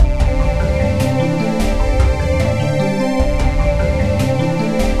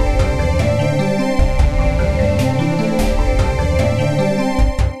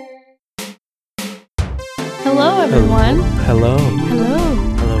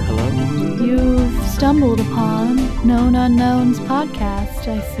stumbled upon Known Unknowns podcast,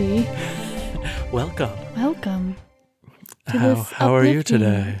 I see. Welcome. To this How are you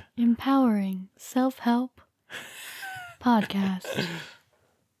today? Empowering self-help podcast.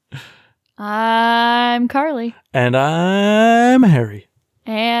 I'm Carly. And I'm Harry.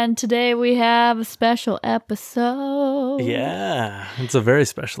 And today we have a special episode. Yeah, it's a very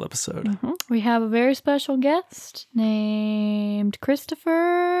special episode. We have a very special guest named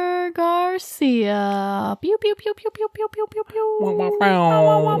Christopher Garcia. Pew, pew, pew, pew, pew, pew, pew, pew, pew.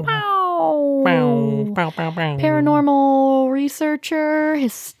 Paranormal researcher,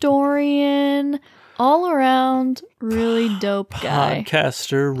 historian, all around really dope guy.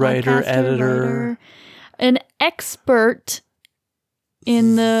 Podcaster, writer, editor. An expert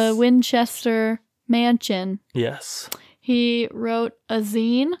in the Winchester Mansion. Yes. He wrote a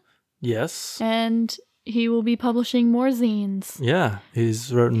zine. Yes. And he will be publishing more zines. Yeah,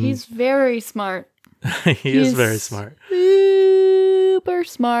 he's very smart. He is very smart. Super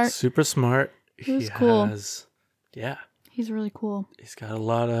smart. Super smart. He's cool. Yeah. He's really cool. He's got a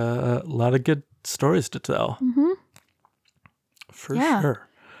lot of good stories to tell. Mm-hmm. For sure.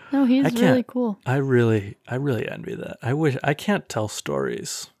 No, he's really cool. I really envy that. I can't tell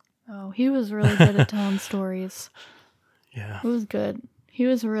stories. Oh, he was really good at telling stories. Yeah. It was good. He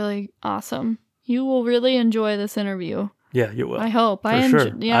was really awesome. You will really enjoy this interview. Yeah, you will. I hope. For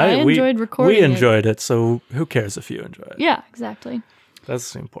sure. I enjoyed recording it. We enjoyed it, so who cares if you enjoy it? Yeah, exactly.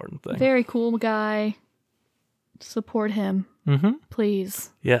 That's the important thing. Very cool guy. Support him. Mm-hmm.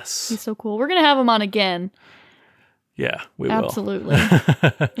 Please. Yes. He's so cool. We're going to have him on again. Yeah, we will. Absolutely.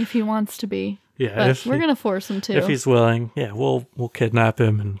 If he wants to be. Yeah. But we're going to force him to. If he's willing, yeah, we'll kidnap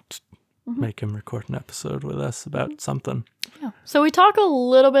him and make him record an episode with us about something. Yeah. So we talk a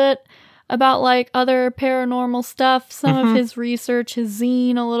little bit about like other paranormal stuff, some of his research, his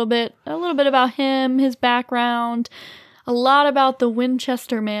zine, a little bit about him, his background, a lot about the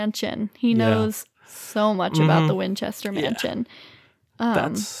Winchester Mansion. He knows so much about the Winchester Mansion. Yeah.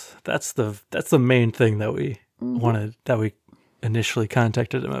 That's the main thing that we wanted, that we initially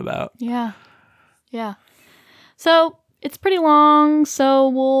contacted him about. Yeah. Yeah. So it's pretty long, so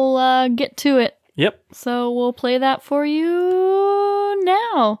we'll get to it. Yep. So we'll play that for you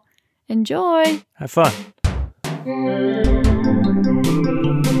now. Enjoy. Have fun.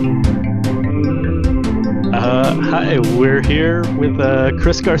 Hi, we're here with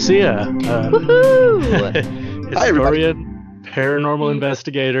Chris Garcia, Woohoo! historian, paranormal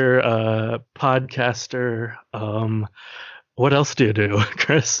investigator, podcaster. What else do you do,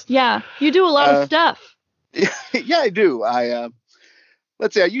 Chris? Yeah, you do a lot of stuff. Yeah, I do.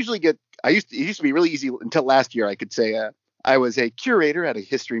 Let's say it used to be really easy until last year. I could say I was a curator at a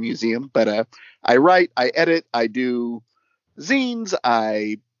history museum, but I write, I edit, I do zines,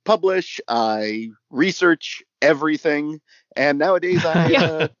 I publish, I research everything, and nowadays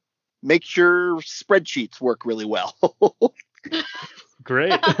I make sure spreadsheets work really well.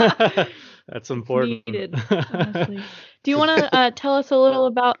 Great. That's important. Needed, honestly. Do you want to tell us a little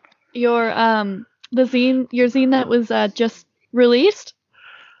about your your zine that was just released?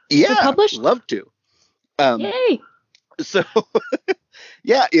 Yeah, published? Love to. Yay! So,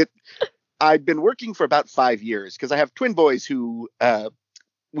 yeah, I've been working for about 5 years because I have twin boys who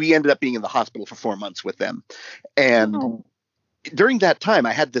we ended up being in the hospital for 4 months with them. And during that time,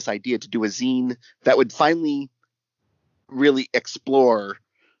 I had this idea to do a zine that would finally really explore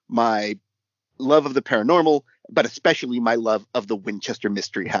my love of the paranormal, but especially my love of the Winchester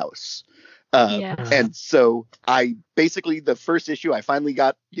Mystery House. And so the first issue I finally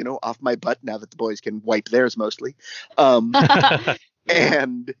got, off my butt now that the boys can wipe theirs mostly. And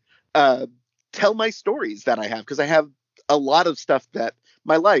tell my stories that I have, because I have a lot of stuff that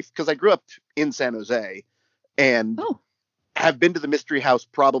my life, because I grew up in San Jose and have been to the Mystery House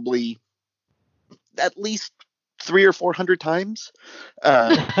probably at least 300 or 400 times.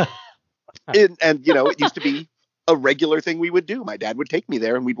 And it used to be a regular thing we would do. My dad would take me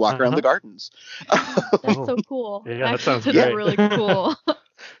there and we'd walk around the gardens. That's so cool. Yeah, that sounds great. That's really cool.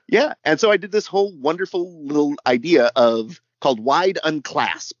 Yeah. And so I did this whole wonderful little idea called Wide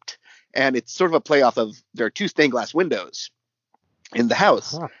Unclasped. And it's sort of a playoff of, there are 2 stained glass windows in the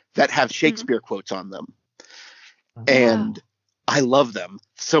house that have Shakespeare quotes on them. And I love them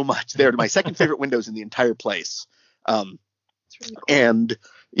so much. They're my second favorite windows in the entire place. Really cool. And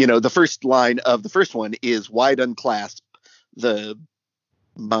the first line of the first one is wide unclasp their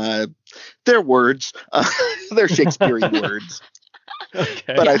words. They're Shakespearean words.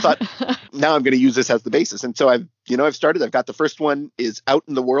 Okay. But I thought, now I'm going to use this as the basis. And so I've started. I've got the first one is out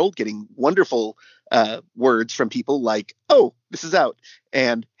in the world, getting wonderful words from people like, oh, this is out.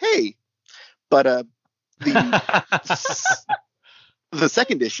 And hey, But the the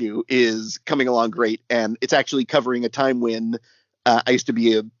second issue is coming along great, and it's actually covering a time when I used to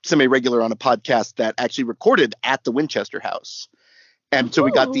be a semi-regular on a podcast that actually recorded at the Winchester House. And so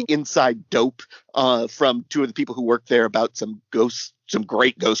we got the inside dope from two of the people who worked there about some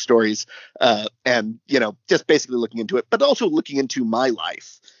great ghost stories, and just basically looking into it, but also looking into my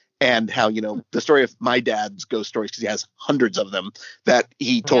life and how the story of my dad's ghost stories, because he has hundreds of them that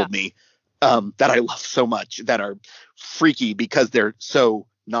he told me that I love so much, that are freaky because they're so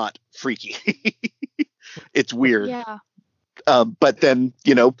not freaky. It's weird. Yeah. But then,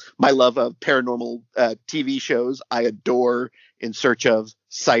 my love of paranormal TV shows, I adore In Search of,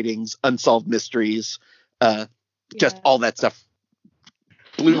 Sightings, Unsolved Mysteries, just all that stuff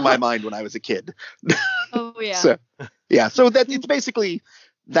blew my mind when I was a kid. Oh, yeah. So that it's basically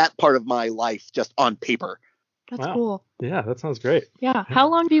that part of my life just on paper. That's cool. Yeah, that sounds great. Yeah. How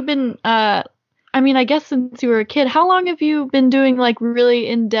long have you been, I guess since you were a kid, how long have you been doing like really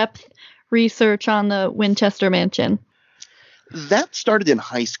in-depth research on the Winchester Mansion? That started in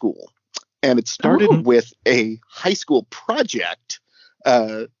high school, and it started with a high school project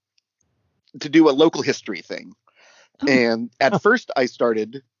to do a local history thing. And at first I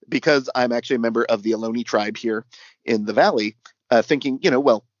started, because I'm actually a member of the Ohlone tribe here in the Valley, thinking,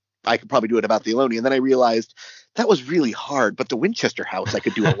 I could probably do it about the Ohlone. And then I realized that was really hard, but the Winchester House I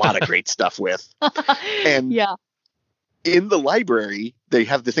could do a lot of great stuff with. And in the library, they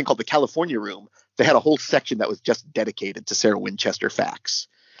have this thing called the California Room. They had a whole section that was just dedicated to Sarah Winchester facts.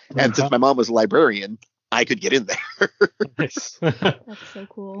 And since my mom was a librarian, I could get in there. Nice. That's so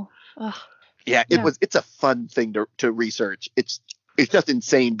cool. Ugh. Yeah, it's a fun thing to research. It's just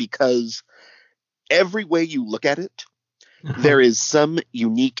insane because every way you look at it, there is some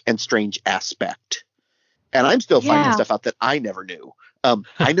unique and strange aspect. And I'm still finding stuff out that I never knew.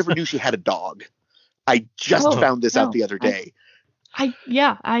 I never knew she had a dog. I just found this out the other day.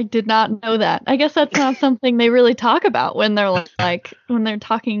 I did not know that. I guess that's not something they really talk about when they're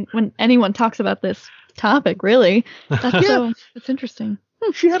when anyone talks about this topic, really. That's it's interesting.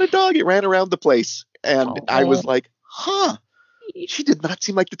 She had a dog. It ran around the place. And I was like, she did not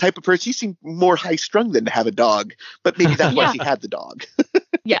seem like the type of person. She seemed more high strung than to have a dog, but maybe that's why she had the dog.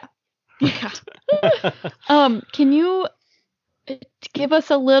 Yeah. Can you give us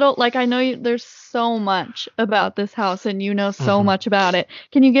a little, I know there's so much about this house and so much about it.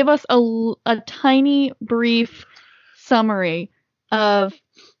 Can you give us a tiny brief summary of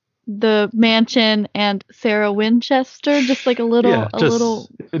the mansion and Sarah Winchester? Just like a little.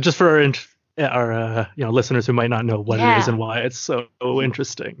 Just for our listeners who might not know what it is and why it's so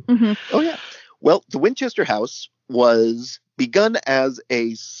interesting. Mm-hmm. Oh yeah. Well, the Winchester House was begun as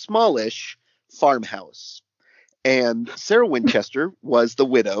a smallish farmhouse. And Sarah Winchester was the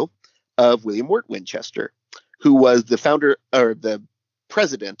widow of William Wirt Winchester, who was the founder or the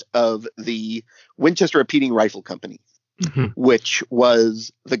president of the Winchester Repeating Rifle Company, which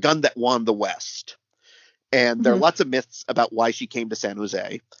was the gun that won the West. And there are lots of myths about why she came to San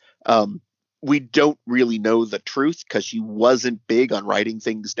Jose. We don't really know the truth because she wasn't big on writing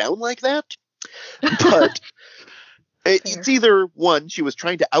things down like that. But it's either one, she was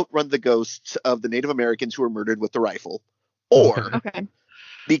trying to outrun the ghosts of the Native Americans who were murdered with the rifle, or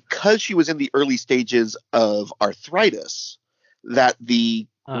because she was in the early stages of arthritis, that the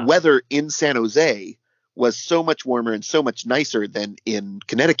weather in San Jose was so much warmer and so much nicer than in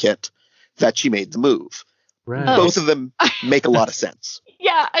Connecticut that she made the move. Right. Both of them make a lot of sense.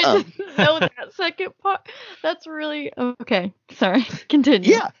 Yeah, I didn't know that second part. That's really okay. Sorry,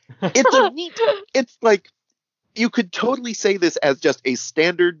 continue. Yeah, it's like, you could totally say this as just a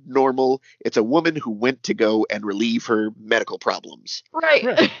standard, normal, it's a woman who went to go and relieve her medical problems.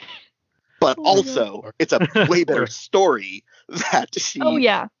 Right. But also, it's a way better story that she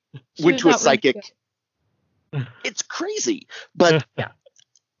went to a psychic. It's crazy. But,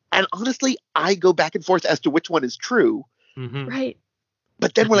 and honestly, I go back and forth as to which one is true. Mm-hmm. Right.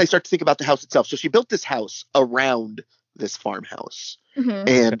 But then when I start to think about the house itself, so she built this house around this farmhouse,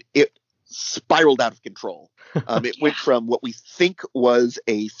 and it spiraled out of control. It went from what we think was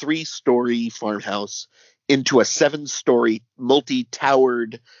a 3-story farmhouse into a 7-story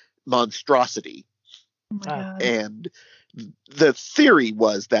multi-towered monstrosity. Oh my God. And the theory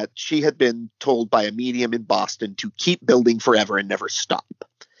was that she had been told by a medium in Boston to keep building forever and never stop.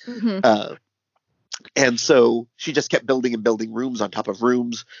 And so she just kept building and building rooms on top of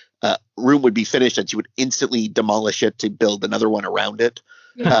rooms. Room would be finished and she would instantly demolish it to build another one around it.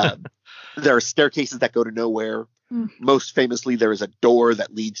 There are staircases that go to nowhere. Most famously, there is a door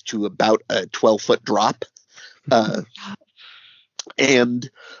that leads to about a 12-foot drop. And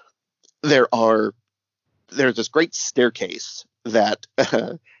there's this great staircase that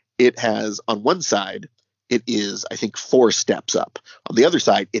it has on one side. It is, I think, 4 steps up. On the other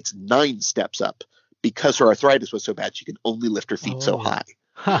side, it's 9 steps up because her arthritis was so bad she could only lift her feet so high.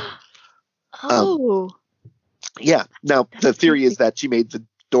 Huh. Oh. Yeah. Now, the theory is that she made the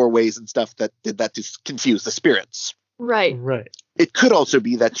doorways and stuff that did that to confuse the spirits. Right. Right. It could also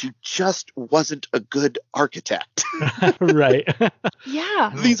be that she just wasn't a good architect. Right.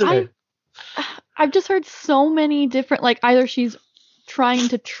 Yeah. These are I've just heard so many different, like, either she's trying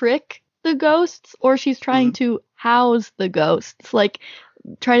to trick the ghosts or she's trying to house the ghosts, like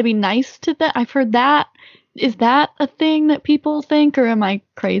try to be nice to them. I've heard that. Is that a thing that people think, or am I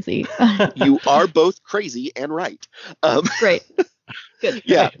crazy? You are both crazy and right. Great. Good.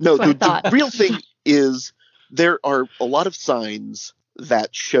 Yeah. Okay. No, That's what I the thought. real thing is there are a lot of signs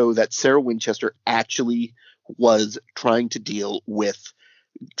that show that Sarah Winchester actually was trying to deal with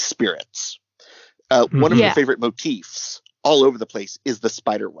spirits. One of Yeah. her favorite motifs all over the place is the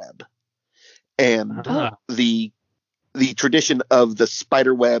spider web. And the tradition of the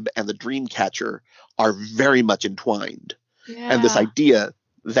spider web and the dream catcher are very much entwined. Yeah. And this idea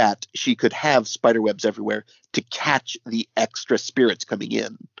that she could have spider webs everywhere to catch the extra spirits coming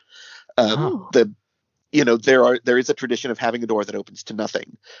in. There is a tradition of having a door that opens to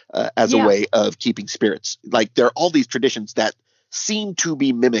nothing as a way of keeping spirits. Like, there are all these traditions that seem to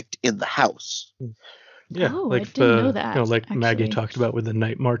be mimicked in the house. Yeah, Oh, like I didn't know that, like Maggie actually. talked about with the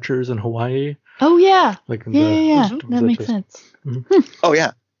night marchers in Hawaii. Oh yeah. Like Yeah. That makes sense. Oh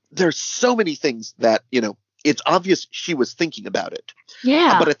yeah, there's so many things that it's obvious she was thinking about it.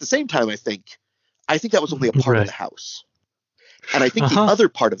 Yeah. But at the same time, I think that was only a part of the house, and I think the Uh-huh. other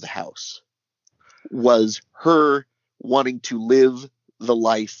part of the house was her wanting to live the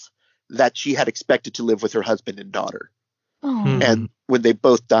life that she had expected to live with her husband and daughter. Oh. And when they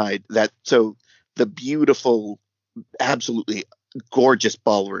both died, the beautiful, absolutely gorgeous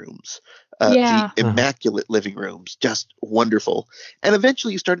ballrooms, the immaculate living rooms, just wonderful. And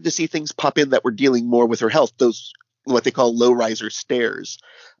eventually you started to see things pop in that were dealing more with her health, those what they call low riser stairs.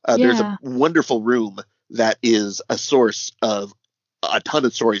 There's a wonderful room that is a source of a ton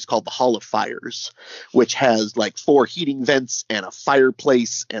of stories called the Hall of Fires, which has like 4 heating vents and a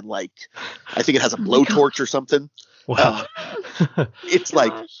fireplace and like I think it has a blowtorch or something. Wow. It's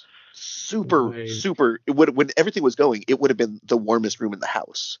like super. When everything was going, it would have been the warmest room in the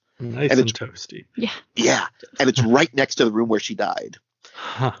house. Nice and toasty. Yeah, and it's right next to the room where she died.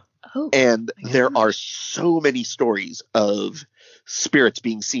 Huh. Oh. And there are so many stories of spirits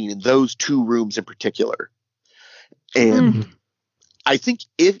being seen in those 2 rooms in particular. And I think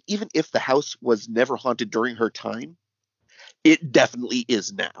even if the house was never haunted during her time, it definitely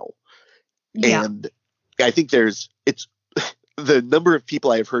is now. Yeah. And I think it's the number of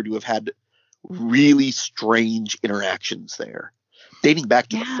people I have heard who have had really strange interactions there, dating back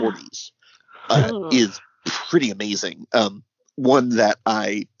to the 40s, is pretty amazing. One that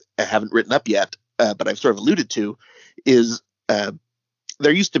I haven't written up yet, but I've sort of alluded to, is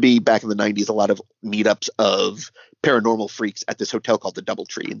there used to be back in the 90s a lot of meetups of paranormal freaks at this hotel called the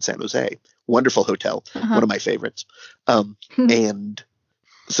Doubletree in San Jose. Wonderful hotel, one of my favorites. And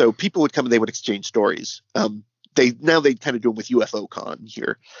so people would come and they would exchange stories. They kind of do them with UFO Con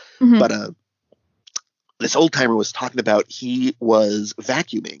here, but this old timer was talking about he was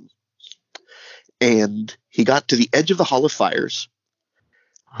vacuuming, and he got to the edge of the Hall of Fires,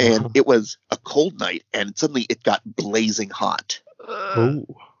 and it was a cold night, and suddenly it got blazing hot.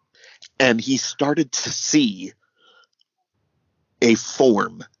 And he started to see a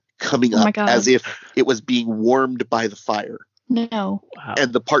form coming up as if it was being warmed by the fire. No. Wow.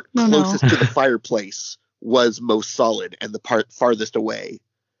 And the part closest to the fireplace was most solid, and the part farthest away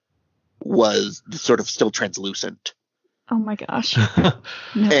was sort of still translucent. Oh my gosh.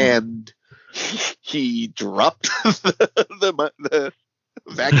 And he dropped the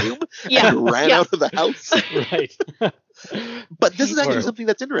vacuum and ran out of the house. Right. But this is actually something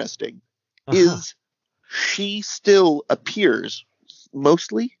that's interesting. Is she still appears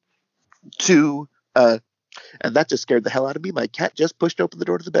mostly to and that just scared the hell out of me. My cat just pushed open the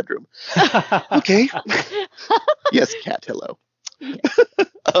door to the bedroom. Okay. Yes, cat, hello.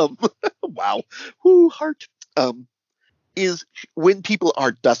 Wow. Whoo, heart. Is when people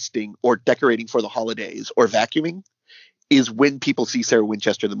are dusting or decorating for the holidays or vacuuming is when people see Sarah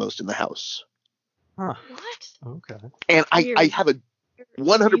Winchester the most in the house. Huh. What? Okay. And I have a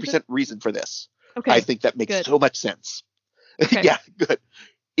 100% reason for this. Okay. I think that makes so much sense. Okay. Yeah, good.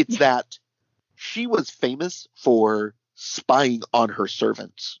 It's that she was famous for spying on her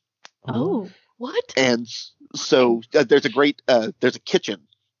servants. Oh, what? And so there's a great there's a kitchen,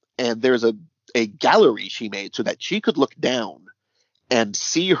 and there's a gallery she made so that she could look down and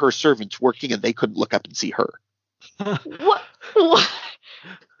see her servants working, and they couldn't look up and see her. What?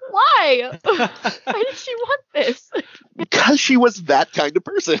 Why? Why did she want this? Because she was that kind of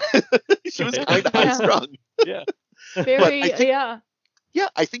person. She was kind of high Yeah. strung. Yeah. Very, I think- yeah. Yeah,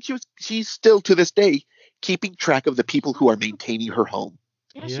 I think she's still to this day keeping track of the people who are maintaining her home.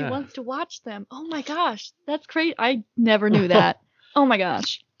 Yeah, she Yeah. wants to watch them. Oh my gosh, that's crazy. I never knew that. Oh my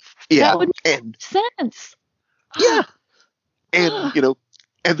gosh. Yeah, That would and make sense. yeah, and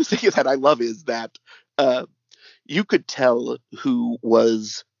and the thing that I love is that you could tell who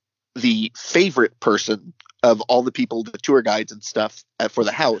was the favorite person of all the people, the tour guides and stuff for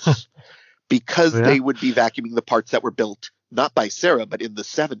the house, because Yeah. they would be vacuuming the parts that were built not by Sarah, but in the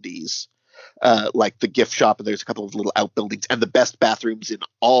 70s, like the gift shop, and there's a couple of little outbuildings and the best bathrooms in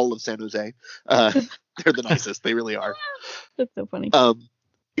all of San Jose. They're the nicest. They really are. That's so funny.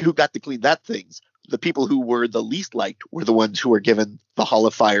 Who got to clean that things. The people who were the least liked were the ones who were given the Hall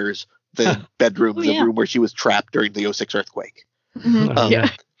of Fires, the bedroom, Oh, the yeah. room where she was trapped during the 06 earthquake. Mhm. Oh, Yeah.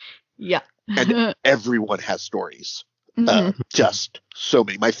 Yeah. And everyone has stories. Mhm. Just so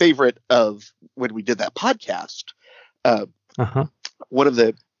many. My favorite of when we did that podcast, Uh-huh. one of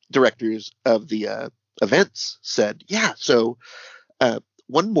the directors of the events said, yeah, so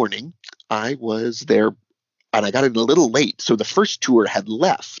one morning I was there and I got in a little late. So the first tour had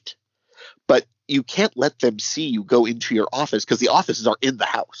left, but you can't let them see you go into your office because the offices are in the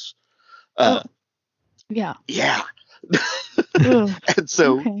house. Yeah. Yeah. Ugh. And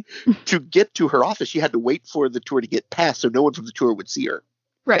so Okay. to get to her office, she had to wait for the tour to get past so no one from the tour would see her.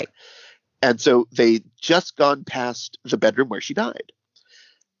 Right. And so they just gone past the bedroom where she died.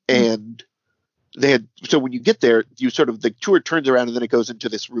 And so when you get there, the tour turns around and then it goes into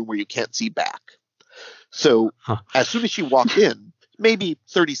this room where you can't see back. So as soon as she walked in, maybe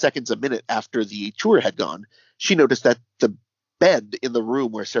 30 seconds, a minute after the tour had gone, she noticed that the bed in the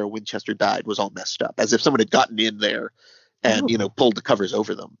room where Sarah Winchester died was all messed up, as if someone had gotten in there and, pulled the covers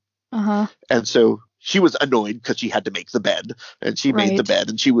over them. Uh-huh. And so she was annoyed because she had to make the bed, and she made the Right. bed,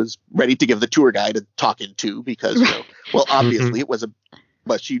 and she was ready to give the tour guide a talking to because, obviously it was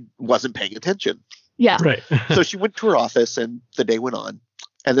but she wasn't paying attention. Yeah. Right. So she went to her office, and the day went on.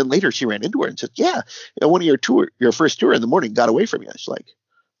 And then later she ran into her and said, yeah, one of your first tour in the morning got away from you. She's like,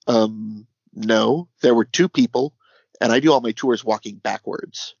 no, there were two people, and I do all my tours walking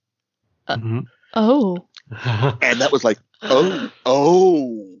backwards. Mhm. Oh. And that was like, oh.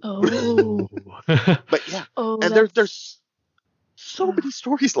 Oh. But yeah, Oh. and that's- there's so many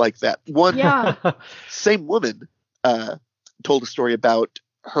stories like that. One Yeah. same woman told a story about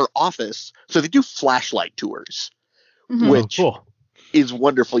her office. So they do flashlight tours, Mhm. which Oh, cool. is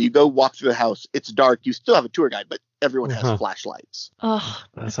wonderful. You go walk through the house. It's dark. You still have a tour guide, but everyone has Uh-huh. flashlights. Oh,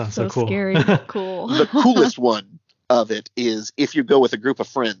 That sounds so so cool. scary. Cool. The coolest one of it is if you go with a group of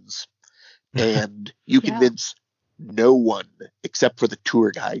friends and you Yeah. convince no one except for the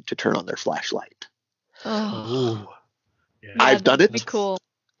tour guide to turn on their flashlight. Oh. Oh. Yeah. I've done that'd it. Be cool.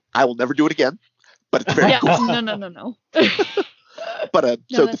 I will never do it again, but it's very Yeah. cool. No. But No,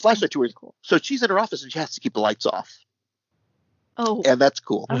 so the that flashlight sounds tour is cool. so she's in her office and she has to keep the lights off, Oh. and that's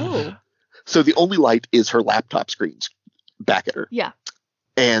cool. Oh. So the only light is her laptop screens back at her. Yeah.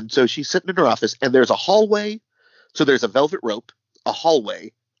 And so she's sitting in her office, and there's a hallway. So there's a velvet rope, a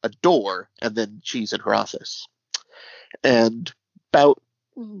hallway, a door, and then she's in her office. And about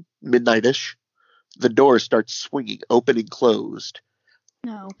midnight-ish, the door starts swinging open and closed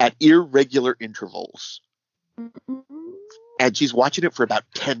No. at irregular intervals. Mm-mm. And she's watching it for about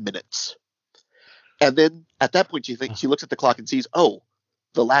 10 minutes. And then at that point, she looks at the clock and sees, oh,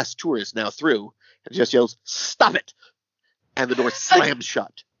 the last tour is now through. And just yells, "Stop it!" And the door slams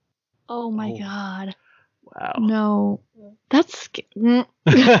shut. Oh my Oh. God. Wow. No. That's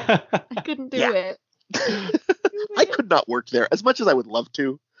I couldn't do Yeah. it. I could not work there as much as I would love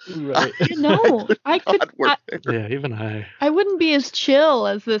to. Right. No, I could Not work there. Yeah, even I. I wouldn't be as chill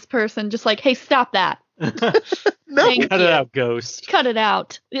as this person, just like, hey, stop that. No, Thank Cut you. it out, ghost. Cut it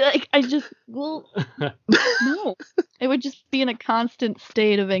out. Like I just no. It would just be in a constant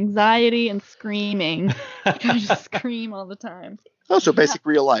state of anxiety and screaming. I would just scream all the time. oh, so basic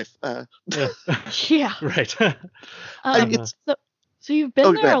real life. Yeah. Right. It's So you've been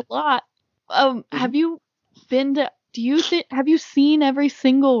Oh, there go a ahead. lot. Have you been to? Have you seen every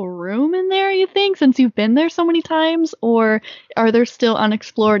single room in there? You think since you've been there so many times, or are there still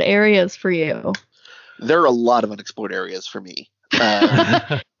unexplored areas for you? there are a lot of unexplored areas for me.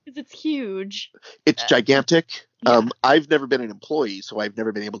 Because it's huge. It's gigantic. Yeah. I've never been an employee, so I've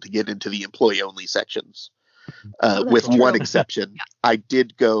never been able to get into the employee-only sections. that's with one true. exception. I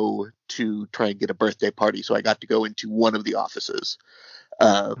did go to try and get a birthday party, so I got to go into one of the offices.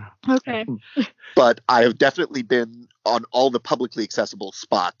 Okay. But I have definitely been on all the publicly accessible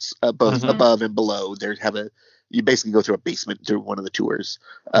spots, both above and below. You basically go through a basement through one of the tours.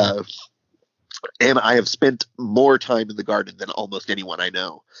 And I have spent more time in the garden than almost anyone I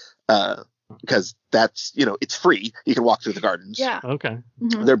know. Because that's, it's free. You can walk through the gardens. Yeah. Okay.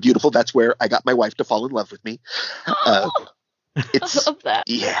 Mhm. They're beautiful. That's where I got my wife to fall in love with me. I love that.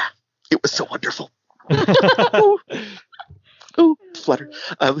 Yeah, it was so wonderful. Oh, flutter.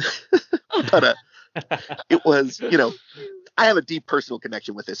 But it was, I have a deep personal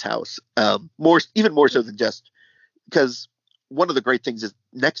connection with this house. Even more so than just because one of the great things is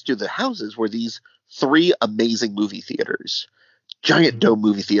next to the houses were these 3 amazing movie theaters, giant dome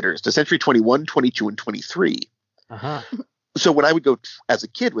movie theaters, the Century 21, 22, and 23. So when I would go as a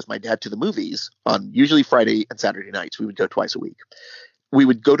kid with my dad to the movies on usually Friday and Saturday nights, we would go twice a week. We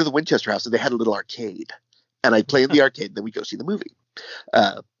would go to the Winchester House and they had a little arcade, and I'd play in the arcade. Then we'd go see the movie.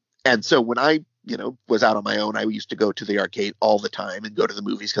 And so when I, was out on my own, I used to go to the arcade all the time and go to the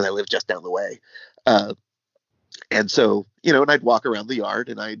movies because I lived just down the way. And so, and I'd walk around the yard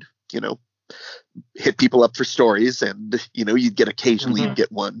and I'd, hit people up for stories, and, you'd occasionally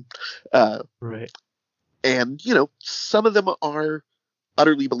get one. Right. And, some of them are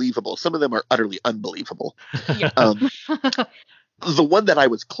utterly believable. Some of them are utterly unbelievable. Yeah. The one that I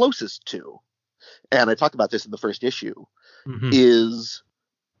was closest to, and I talk about this in the first issue, is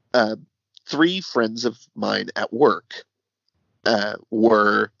 3 friends of mine at work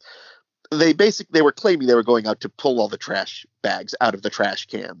were claiming they were going out to pull all the trash bags out of the trash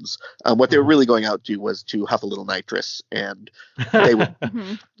cans. What they were really going out to was to huff a little nitrous, and they would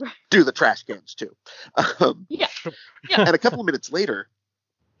do the trash cans too. Yeah. And a couple of minutes later,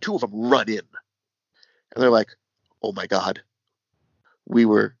 2 of them run in, and they're like, "Oh my God, we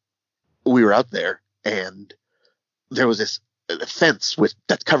were out there, and there was this fence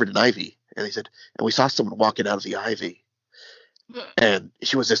that's covered in ivy." And they said, "And we saw someone walking out of the ivy. And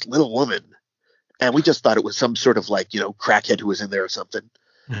she was this little woman. And we just thought it was some sort of crackhead who was in there or something."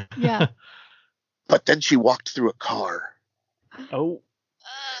 Yeah. But then she walked through a car. Oh.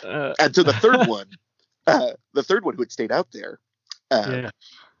 And so the third one who had stayed out there,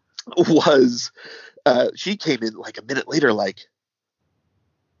 was, she came in a minute later,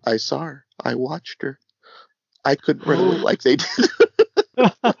 "I saw her. I watched her. I couldn't run away like they did."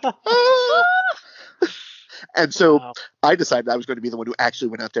 And so I decided I was going to be the one who actually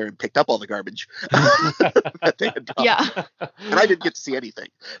went out there and picked up all the garbage that they had dropped. Yeah. And I didn't get to see anything.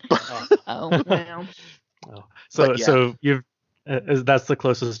 Oh, wow. So you've that's the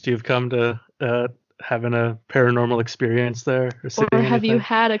closest you've come to having a paranormal experience there, or have you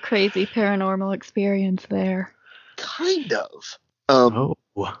had a crazy paranormal experience there? Kind of.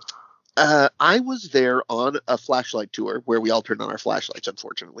 I was there on a flashlight tour where we all turned on our flashlights,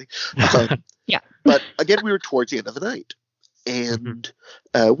 unfortunately. Yeah. But again, we were towards the end of the night, and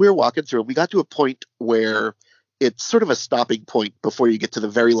we were walking through, and we got to a point where it's sort of a stopping point before you get to the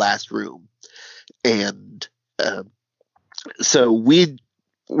very last room. And so we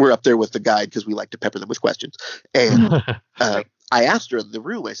were up there with the guide because we like to pepper them with questions. And I asked her in the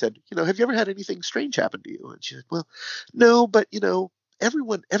room, I said, "Have you ever had anything strange happen to you?" And she said, "Well, no, but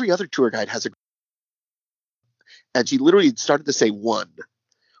every other tour guide has a," and she literally started to say one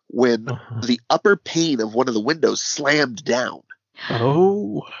when the upper pane of one of the windows slammed down.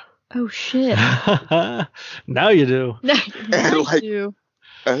 Oh shit. Now you do. Now you do.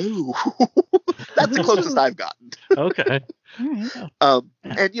 Oh, that's the closest I've gotten. Okay. All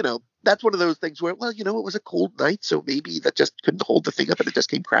right. And that's one of those things where, it was a cold night, so maybe that just couldn't hold the thing up and it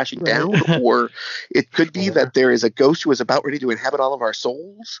just came crashing down. Or it could be that there is a ghost who is about ready to inhabit all of our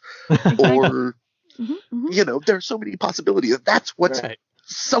souls. Or, there are so many possibilities. That's what's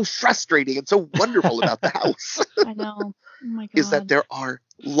so frustrating and so wonderful about the house. I know. Oh my God. Is that there are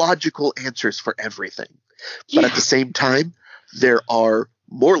logical answers for everything. But at the same time, there are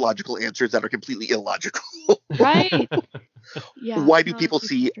more logical answers that are completely illogical. Right. Yeah. Why do people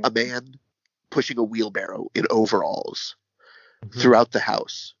see a man pushing a wheelbarrow in overalls throughout the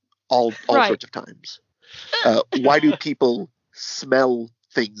house all sorts of times? Why do people smell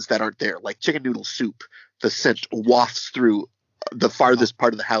things that aren't there, like chicken noodle soup? The scent wafts through the farthest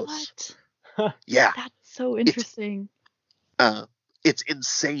part of the house. What? Yeah. That's so interesting. It's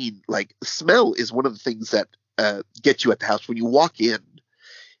insane. Smell is one of the things that get you at the house. When you walk in,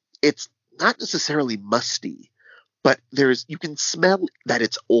 it's not necessarily musty, but you can smell that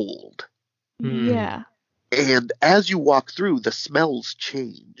it's old. Yeah. And as you walk through, the smells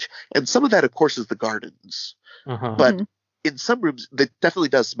change. And some of that, of course, is the gardens. But in some rooms, it definitely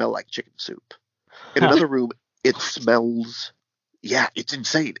does smell like chicken soup. In another room, it smells, it's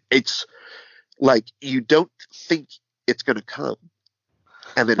insane. It's like you don't think it's going to come.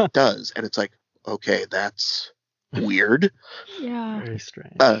 And then it does. And it's like, okay, that's weird. Yeah. Very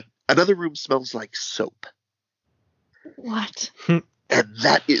strange. Another room smells like soap. What? And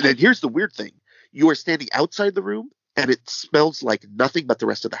here's the weird thing. You are standing outside the room, and it smells like nothing but the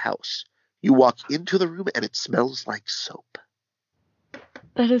rest of the house. You walk into the room, and it smells like soap.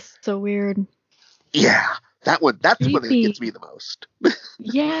 That is so weird. Yeah, that's one that gets me the most.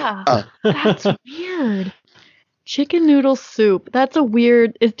 Yeah, that's weird. Chicken noodle soup. That's a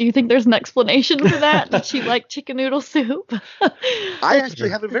weird. Do you think there's an explanation for that? Did she like chicken noodle soup? I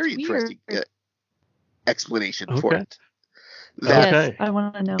actually have a very interesting explanation for it. Yes, I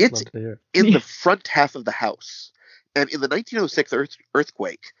want to know. It's in the front half of the house. And in the 1906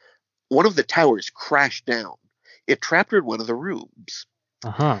 earthquake, one of the towers crashed down. It trapped her in one of the rooms.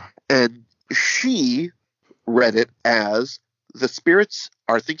 And she read it as, the spirits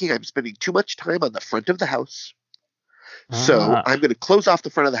are thinking I'm spending too much time on the front of the house. So I'm going to close off the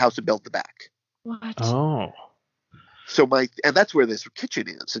front of the house and build the back. What? Oh. So and that's where this kitchen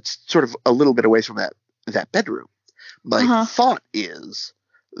is. It's sort of a little bit away from that bedroom. My thought is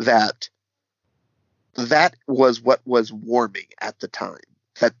that was what was warming at the time.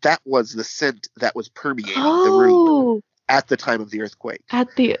 That was the scent that was permeating the room at the time of the earthquake.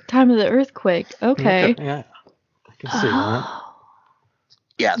 At the time of the earthquake. Okay. Yeah. I can see that.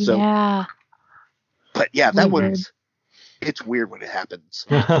 Yeah, so yeah. But yeah, that one's it's weird when it happens.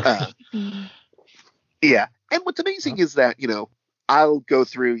 Yeah. And what's amazing is that, I'll go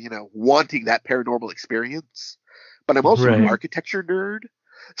through, wanting that paranormal experience, but I'm also an architecture nerd.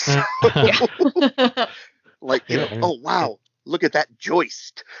 So, like, oh, wow, look at that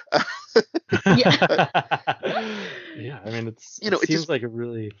joist. Yeah, I mean, it seems like a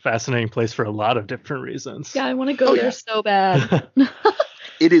really fascinating place for a lot of different reasons. Yeah, I want to go there so bad.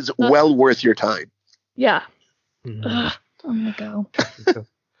 It is well worth your time. Yeah. I'm going to go.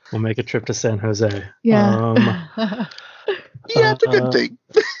 We'll make a trip to San Jose. Yeah. Yeah, it's a good thing.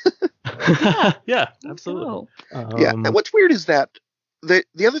 Yeah, absolutely. Yeah, and what's weird is that the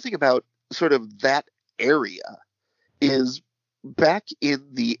other thing about sort of that area is back in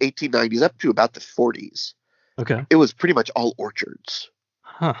the 1890s up to about the 40s. Okay. It was pretty much all orchards.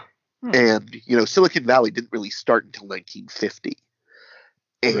 And, Silicon Valley didn't really start until 1950.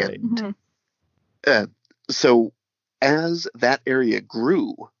 And so as that area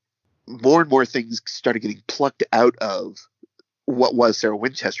grew, more and more things started getting plucked out of what was Sarah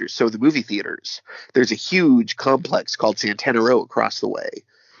Winchester. So the movie theaters, there's a huge complex called Santana Row across the way,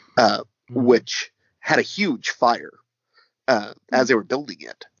 which had a huge fire as they were building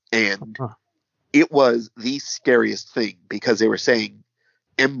it. And it was the scariest thing because they were saying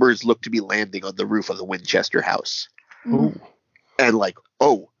embers looked to be landing on the roof of the Winchester house. And like,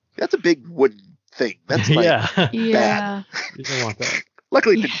 that's a big wooden thing. That's like bad. You don't want that.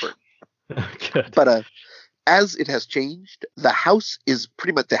 Luckily it didn't burn. Good. But as it has changed, the house is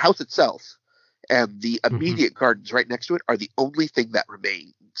pretty much the house itself and the immediate gardens right next to it are the only thing that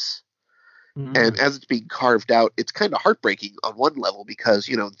remains. And as it's being carved out, it's kind of heartbreaking on one level because,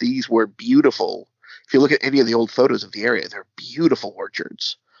 these were beautiful. If you look at any of the old photos of the area, they're beautiful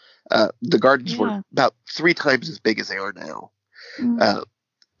orchards. The gardens were about 3 times as big as they are now.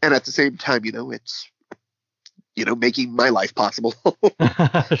 And at the same time, it's, making my life possible.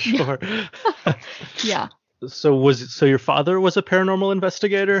 Sure. Yeah. So your father was a paranormal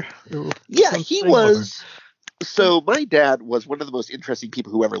investigator? Yeah, he was. So my dad was one of the most interesting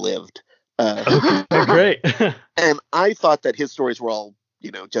people who ever lived. Great. And I thought that his stories were all,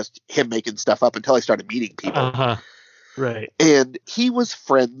 just him making stuff up until I started meeting people. Right. And he was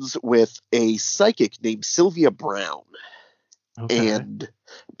friends with a psychic named Sylvia Brown. Okay. And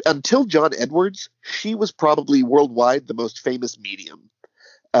until John Edwards, she was probably worldwide the most famous medium.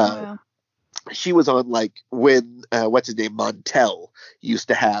 Wow. She was on when what's his name, Montel used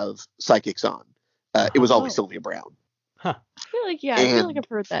to have psychics on. It was always Sylvia Brown. I feel like I've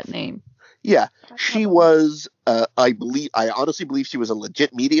heard that name. Yeah, she was. I honestly believe she was a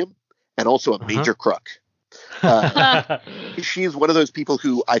legit medium and also a major crook. She's one of those people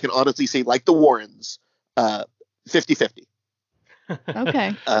who I can honestly say, like the Warrens, 50-50.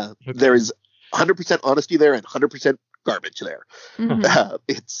 Okay. There is 100% honesty there and 100% garbage there.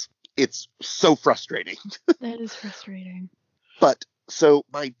 It's so frustrating. That is frustrating. But so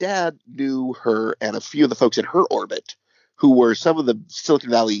my dad knew her and a few of the folks in her orbit who were some of the Silicon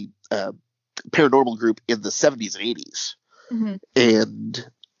Valley paranormal group in the 70s and 80s. Mhm.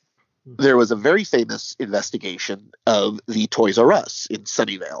 And there was a very famous investigation of the Toys R Us in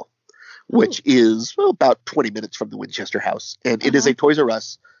Sunnyvale, which is about 20 minutes from the Winchester house. And it is a Toys R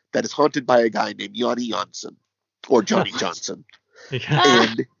Us that is haunted by a guy named Johnny Johnson, or Johnny Johnson.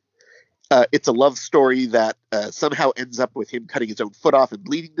 And it's a love story that somehow ends up with him cutting his own foot off and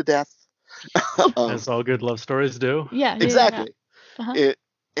bleeding to death. As all good love stories do. Yeah. Exactly. Uh-huh.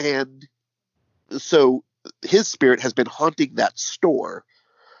 And so his spirit has been haunting that store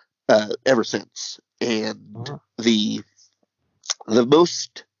ever since. And the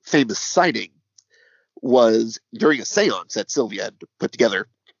most famous sighting was during a seance that Sylvia had put together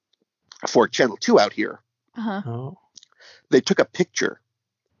for Channel 2 out here. They took a picture,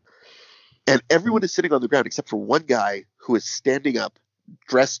 and everyone is sitting on the ground except for one guy who is standing up,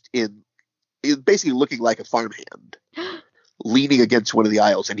 dressed in, basically looking like a farmhand, leaning against one of the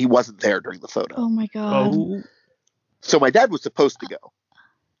aisles, and he wasn't there during the photo. Oh my god. So my dad was supposed to go.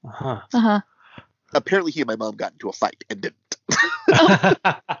 Apparently he and my mom got into a fight and didn't.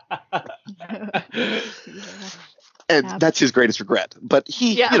 And that's his greatest regret. But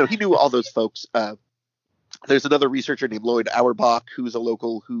he knew all those folks. There's another researcher named Lloyd Auerbach, who's a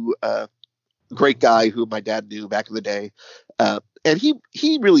local, great guy who my dad knew back in the day. And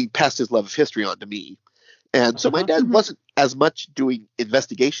he really passed his love of history on to me. And so my dad wasn't as much doing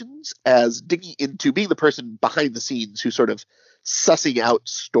investigations as digging into being the person behind the scenes who sort of sussing out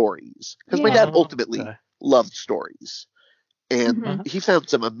stories. Because my dad ultimately loved stories. And he found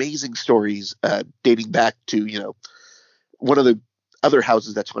some amazing stories dating back to, one of the other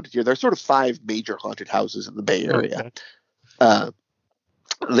houses that's haunted here. There are sort of 5 major haunted houses in the Bay Area.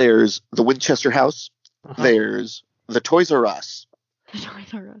 There's the Winchester house. There's the Toys R Us. The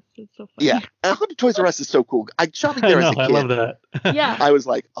Toys R Us is so funny. Yeah. Haunted Toys R Us is so cool. I shopping there as a kid. I love that. Yeah. I was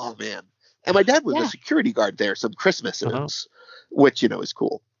like, oh man. And my dad was a security guard there some Christmases, which, is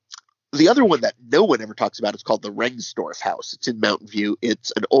cool. The other one that no one ever talks about is called the Rengstorff house. It's in Mountain View.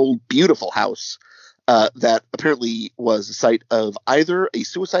 It's an old, beautiful house that apparently was the site of either a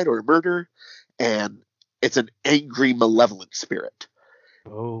suicide or a murder. And it's an angry, malevolent spirit.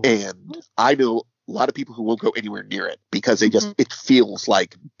 And I know a lot of people who won't go anywhere near it because it feels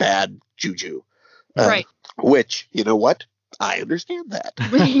like bad juju. Right. Which, you know what? I understand that.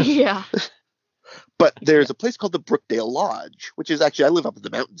 Yeah. But there's a place called the Brookdale Lodge, which is actually, I live up in the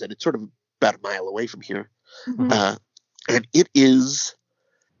mountains and it's sort of about a mile away from here. And it is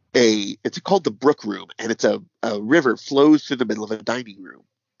it's called the Brook Room, and it's a river flows through the middle of a dining room.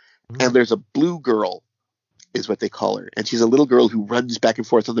 And there's a blue girl is what they call her. And she's a little girl who runs back and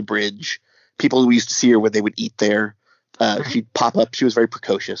forth on the bridge. People who used to see her when they would eat there. She'd pop up. She was very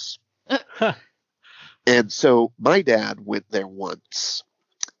precocious. And so my dad went there once,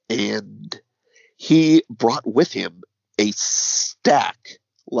 and he brought with him a stack,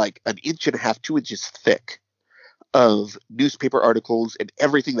 like 1.5 inches, 2 inches thick, of newspaper articles and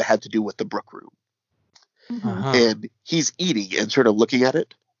everything that had to do with the Brook Room. And he's eating and sort of looking at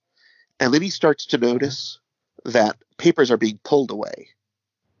it. And then he starts to notice that papers are being pulled away.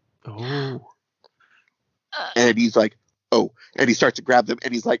 And he's like, oh, and he starts to grab them,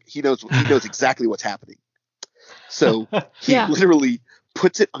 and he's like, he knows exactly what's happening. So he literally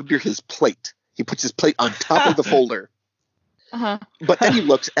puts it under his plate. He puts his plate on top of the folder. But then he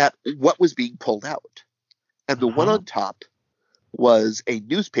looks at what was being pulled out. And the one on top was a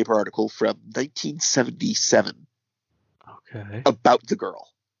newspaper article from 1977 about the girl.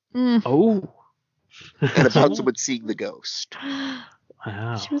 And about someone seeing the ghost.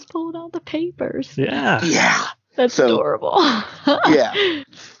 Wow. She was pulling out the papers. Yeah. That's adorable. Yeah.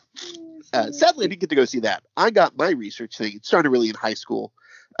 Sadly, I didn't get to go see that. I got my research thing. It started really in high school.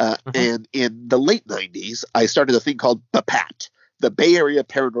 And in the late 90s, I started a thing called BAPAT, the Bay Area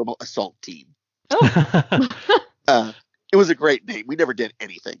Paranormal Assault Team. It was a great name. We never did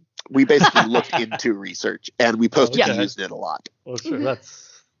anything. We basically looked into research, and we posted and used it a lot. Well, sure.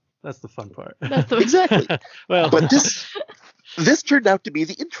 That's the fun part. Exactly. But this turned out to be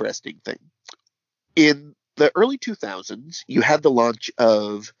the interesting thing. In the early 2000s, you had the launch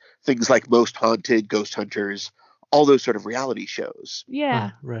of things like Most Haunted, Ghost Hunters, all those sort of reality shows.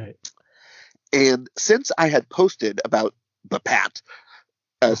 Yeah. Right. And since I had posted about BAPAT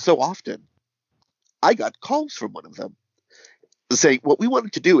so often, I got calls from one of them saying what we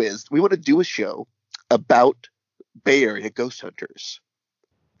wanted to do is we want to do a show about Bay Area ghost hunters.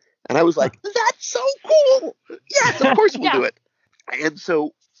 And I was like, that's so cool. Yes, of course we'll do it. And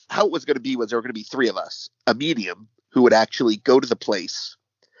so how it was going to be was there were going to be 3 of us, a medium who would actually go to the place.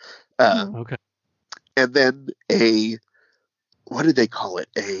 And then what did they call it?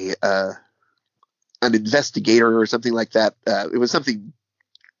 an investigator or something like that. It was something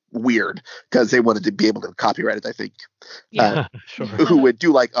weird because they wanted to be able to copyright it, I think. Sure. Who would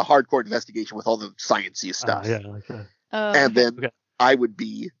do like a hardcore investigation with all the sciencey stuff. Like that. And then I would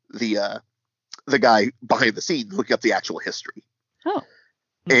be the guy behind the scenes looking up the actual history. Oh.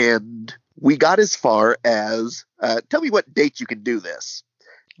 And we got as far as tell me what date you can do this.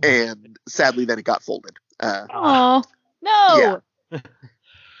 And sadly, then it got folded. Oh no! Yeah.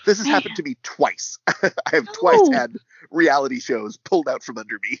 This has happened to me twice. I have twice had reality shows pulled out from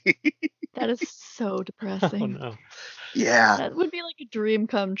under me. That is so depressing. Oh no! Yeah, that would be like a dream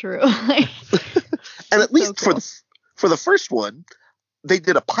come true. And at least for the first one, they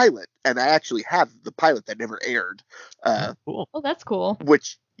did a pilot, and I actually have the pilot that never aired. Cool. Oh, that's cool.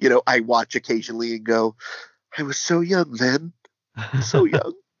 Which I watch occasionally and go, I was so young then, so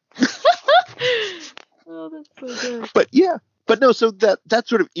young. Oh, that's so good. But no, so that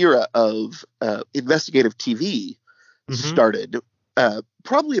sort of era of investigative TV started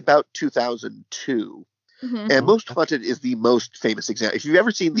probably about 2002. Mm-hmm. And Most Haunted is the most famous example. If you've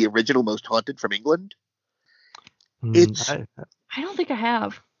ever seen the original Most Haunted from England, I don't think I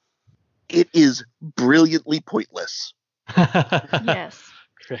have. It is brilliantly pointless. Yes.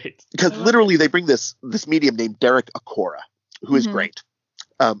 Great. Because literally they bring this medium named Derek Akora, who is great,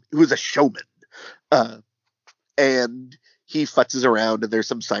 who is a showman. And he futzes around, and there's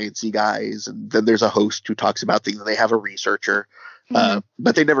some sciencey guys, and then there's a host who talks about things, and they have a researcher,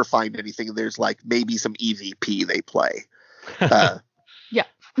 but they never find anything. And there's like maybe some EVP they play. Yeah.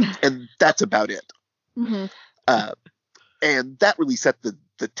 And that's about it. Mm-hmm. And that really set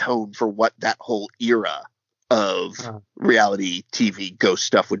the tone for what that whole era of reality TV ghost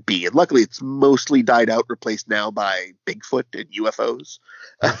stuff would be. And luckily it's mostly died out, replaced now by Bigfoot and UFOs.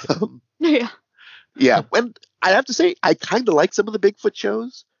 Yeah. Yeah. And I have to say, I kind of like some of the Bigfoot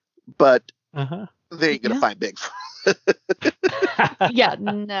shows, but they ain't going to find Bigfoot. Yeah,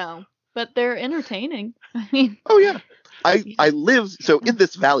 no. But they're entertaining. I mean. Oh, yeah. I live, so in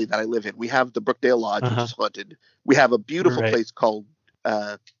this valley that I live in, we have the Brookdale Lodge, which is haunted. We have a beautiful place called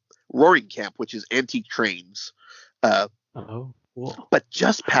Roaring Camp, which is antique trains. Cool. But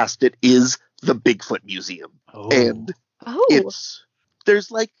just past it is the Bigfoot Museum. And there's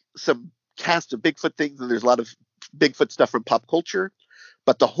like some cast of Bigfoot things, and there's a lot of Bigfoot stuff from pop culture.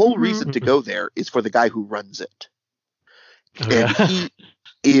 But the whole reason to go there is for the guy who runs it. And he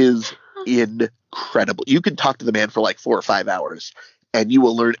is incredible. You can talk to the man for like 4 or 5 hours, and you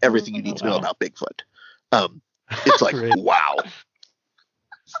will learn everything you need to know about Bigfoot. It's like, wow.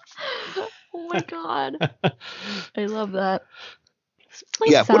 Oh my god. I love that. This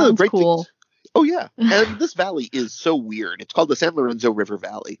place Yeah, one of the great cool. things. Oh yeah. And this valley is so weird. It's called the San Lorenzo River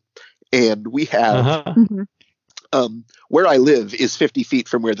Valley. And we have where I live is 50 feet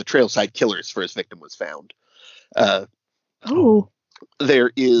from where the Trailside Killer's first victim was found.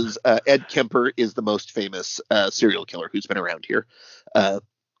 There is Ed Kemper is the most famous serial killer who's been around here. There's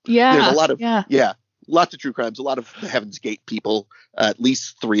a lot of lots of true crimes. A lot of the Heaven's Gate people. At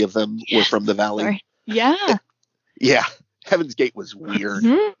least 3 of them were from the valley. Sorry. Yeah. Yeah. Heaven's Gate was weird.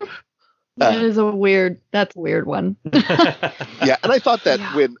 That is that's a weird one. Yeah, and I thought that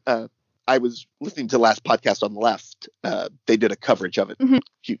when I was listening to the last podcast on the left, they did a coverage of it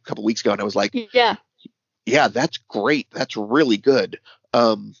a couple weeks ago, and I was like, yeah, that's great. That's really good.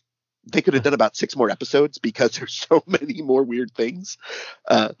 They could have done about 6 more episodes because there's so many more weird things.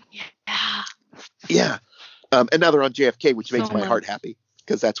 Yeah. And now they're on JFK, which makes my heart happy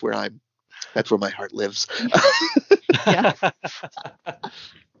because that's where my heart lives. Yeah.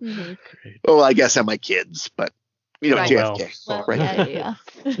 Well, I guess I'm my kids, but JFK. Well, right? Yeah.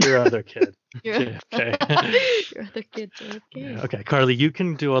 Your other kid. JFK. Your other kid, JFK. Yeah, okay, Carly, you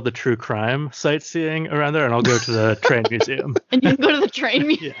can do all the true crime sightseeing around there, and I'll go to the train museum. And you can go to the train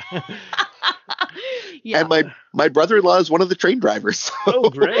museum. Yeah. And my brother-in-law is one of the train drivers. So. Oh,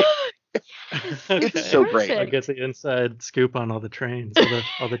 great. It's so great. I get the inside scoop on all the trains,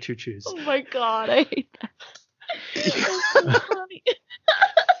 all the choo-choos. Oh my god, I hate that. That's so funny.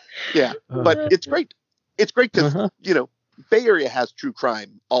 Yeah, but it's great. It's great because Bay Area has true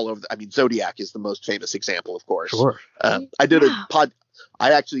crime all over. I mean, Zodiac is the most famous example, of course. Sure. I did a pod.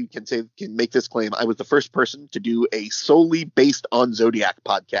 I actually can make this claim. I was the first person to do a solely based on Zodiac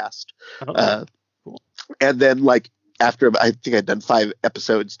podcast. Cool. And then, like, after I think I'd done 5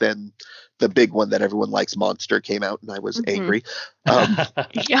 episodes, then the big one that everyone likes, Monster, came out, and I was angry.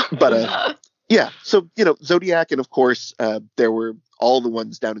 But yeah, so Zodiac, and of course there were all the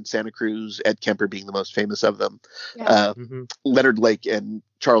ones down in Santa Cruz, Ed Kemper being the most famous of them. Leonard Lake and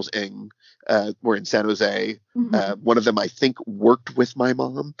Charles Ng were in San Jose. One of them, I think, worked with my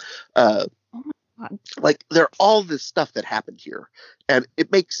mom. God. Like, there are all this stuff that happened here, and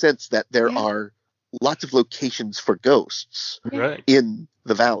it makes sense that there are lots of locations for ghosts Right. in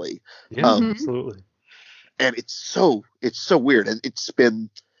the valley. Yeah, absolutely. And it's so weird. And it's been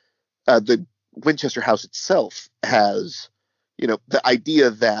the Winchester House itself has, the idea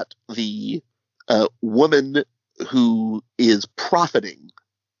that the woman who is profiting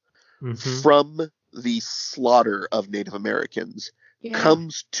from the slaughter of Native Americans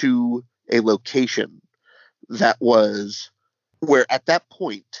comes to a location that was where at that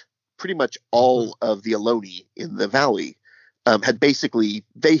point pretty much all of the Ohlone in the valley had basically,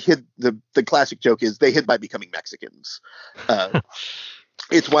 they hid, the classic joke is they hid by becoming Mexicans.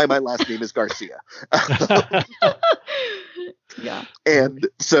 It's why my last name is Garcia. Yeah. And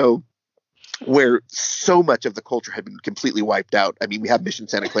so where so much of the culture had been completely wiped out. I mean, we have Mission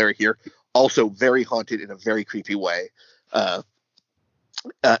Santa Clara here, also very haunted in a very creepy way. All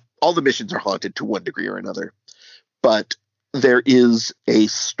the missions are haunted to one degree or another, but there is a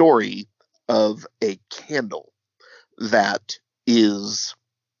story of a candle that is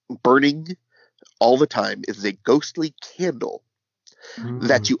burning all the time. It is a ghostly candle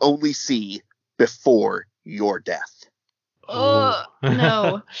that you only see before your death. Oh,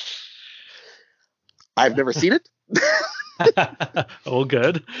 no. I've never seen it. Oh,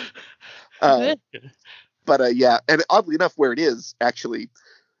 good. Good. But yeah, and oddly enough, where it is actually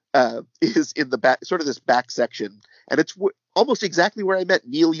is in the back, sort of this back section, and it's almost exactly where I met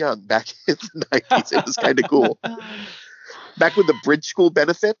Neil Young back in the 90s. It was kind of cool. Back when the Bridge School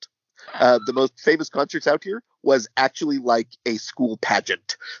benefit, the most famous concerts out here, was actually like a school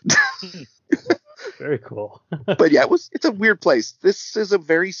pageant. Very cool. But yeah, it's a weird place. This is a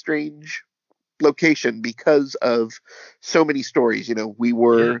very strange location because of so many stories. We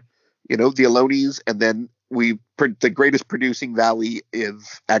were, the Ohlone, and then the greatest producing valley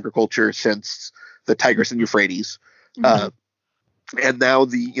of agriculture since the Tigris and Euphrates. And now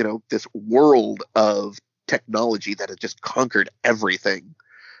this world of technology that has just conquered everything.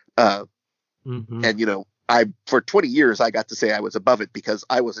 And, for 20 years, I got to say I was above it because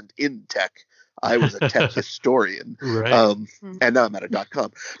I wasn't in tech. I was a tech historian. Right. And now I'm at a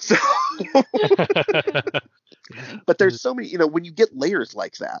 .com. So, but there's so many, when you get layers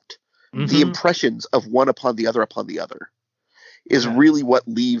like that, the impressions of one upon the other is really what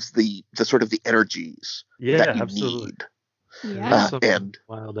leaves the sort of the energies that you need. Yeah. And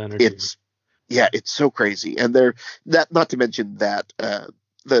wild energy. It's so crazy. And not to mention that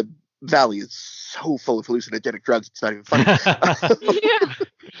the valley is so full of hallucinogenic drugs, it's not even funny.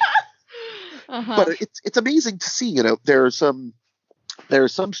 But it's amazing to see. There are some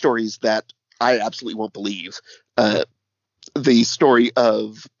stories that I absolutely won't believe. The story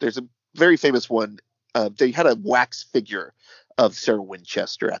of, there's a very famous one. They had a wax figure of Sarah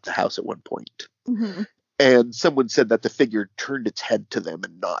Winchester at the house at one point. And someone said that the figure turned its head to them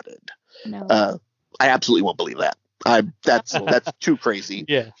and nodded. No. I absolutely won't believe that. That's too crazy.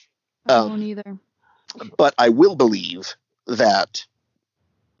 Yeah. I won't either. But I will believe that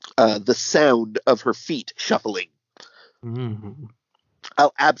the sound of her feet shuffling.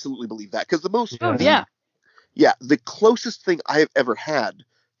 I'll absolutely believe that, because the most the closest thing I have ever had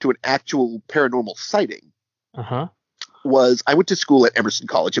to an actual paranormal sighting was, I went to school at Emerson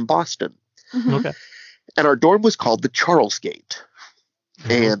College in Boston. Okay. And our dorm was called the Charles Gate.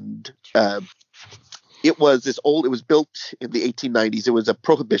 And it was it was built in the 1890s. It was a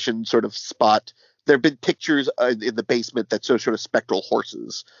prohibition sort of spot. There have been pictures in the basement that show sort of spectral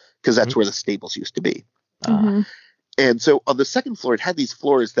horses, because that's where the stables used to be. And so on the second floor, it had these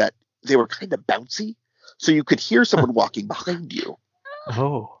floors that they were kind of bouncy, so you could hear someone walking behind you.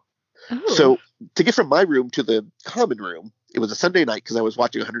 So to get from my room to the common room, it was a Sunday night because I was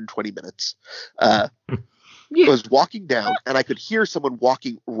watching 120 Minutes. I was walking down and I could hear someone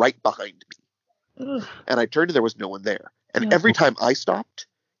walking right behind me. And I turned and there was no one there. And every time I stopped,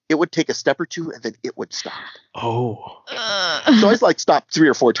 it would take a step or two and then it would stop. So I stopped 3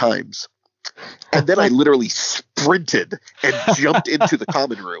 or 4 times. And then I literally sprinted and jumped into the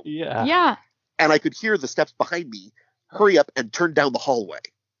common room. And I could hear the steps behind me hurry up and turn down the hallway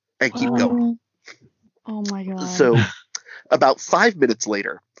and keep going. Oh my God. So about 5 minutes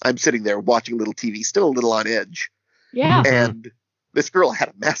later, I'm sitting there watching a little TV, still a little on edge. And this girl I had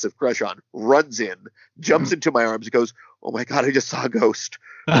a massive crush on runs in, jumps into my arms, and goes, "Oh my God, I just saw a ghost."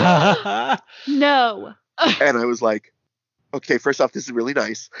 No. And I was like, okay, first off, this is really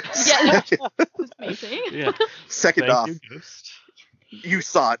nice. That's amazing. Second off, you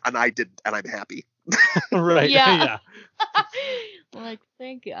saw it and I didn't, and I'm happy. Like,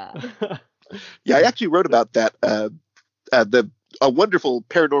 thank God. I actually wrote about that. The a wonderful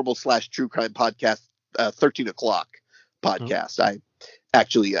paranormal / true crime podcast, 13 O'Clock podcast. I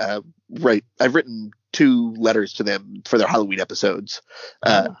actually I've written 2 letters to them for their Halloween episodes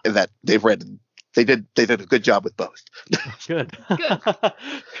that they've read, and they did a good job with both. Good.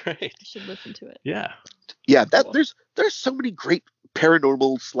 Great. You should listen to it. Yeah. Yeah, there's so many great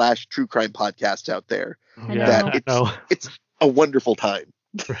paranormal / true crime podcasts out there that it's a wonderful time.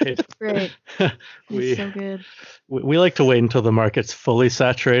 Right. Great. It's so good. We like to wait until the market's fully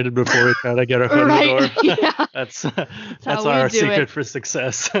saturated before we try to get our foot in the door. Yeah. That's our secret for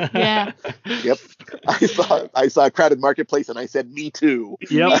success. Yeah. Yep. I saw a crowded marketplace and I said, "Me too."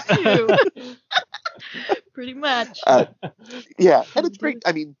 Yep. Me too. Pretty much. Yeah, and it's great.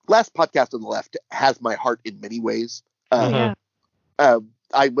 I mean, Last Podcast on the Left has my heart in many ways. Yeah.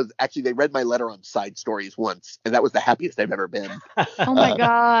 They read my letter on Side Stories once, and that was the happiest I've ever been. Oh my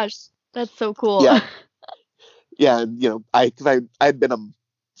gosh, that's so cool. Yeah. Yeah, and I'd been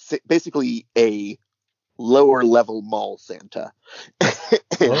basically a lower level mall Santa.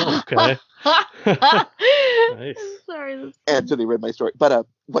 Okay. Nice. Sorry. And so they read my story. But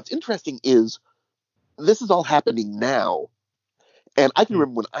what's interesting is this is all happening now, and I can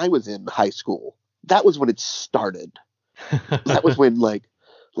remember when I was in high school. That was when it started. That was when like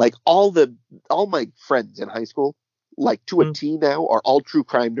all my friends in high school, like to a T now, are all true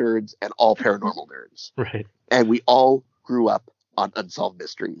crime nerds and all paranormal nerds. Right. And we all grew up on Unsolved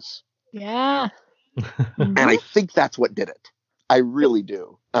Mysteries. Yeah. And I think that's what did it. I really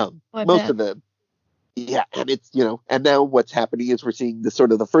do. And it's, and now what's happening is we're seeing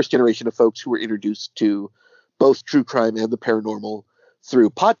the first generation of folks who were introduced to both true crime and the paranormal through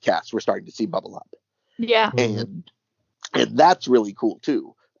podcasts. We're starting to see bubble up. Yeah. And that's really cool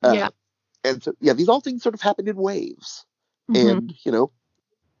too. Yeah. And so, these all things sort of happened in waves. And,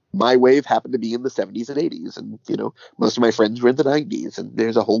 my wave happened to be in the 70s and 80s. And, most of my friends were in the 90s. And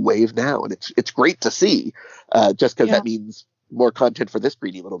there's a whole wave now. And it's great to see, just because that means more content for this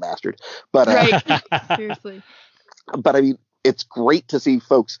greedy little bastard. But right. Seriously. But I mean, it's great to see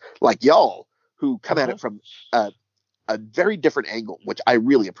folks like y'all who come at it from a very different angle, which I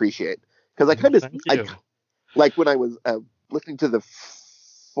really appreciate. Because I kind of, like when I was listening to the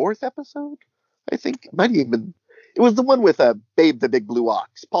 4th episode, I think it was the one with Babe the Big Blue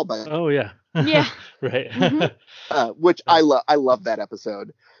Ox, Paul Bunyan. Oh yeah. Yeah. Right. Which I love that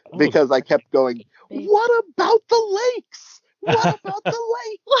episode because I kept going, what about the lakes? What about the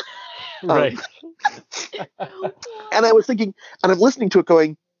lake? Right. And I was thinking, and I'm listening to it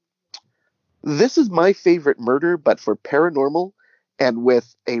going, this is my favorite murder, but for paranormal and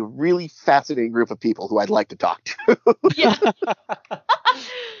with a really fascinating group of people who I'd like to talk to. Yeah.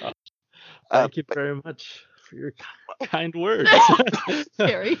 Thank you very much for your kind words.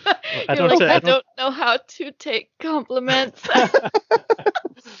 Scary. I don't know how to take compliments.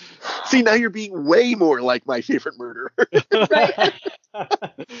 See, now you're being way more like my favorite murderer. Right.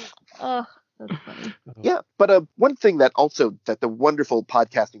 Oh, that's funny. Yeah, but one thing that the wonderful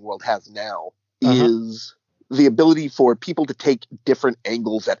podcasting world has now is the ability for people to take different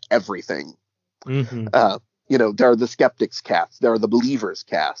angles at everything. Mm-hmm. There are the skeptics casts, there are the believers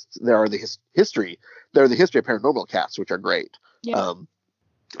casts, there are the history of paranormal casts, which are great. Yeah.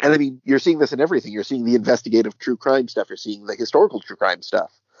 And I mean, you're seeing this in everything. You're seeing the investigative true crime stuff. You're seeing the historical true crime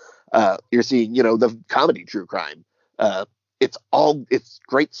stuff. You're seeing, the comedy true crime. It's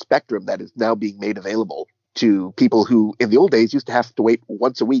great spectrum that is now being made available to people who in the old days used to have to wait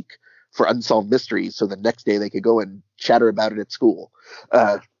once a week for Unsolved Mysteries. So the next day they could go and chatter about it at school,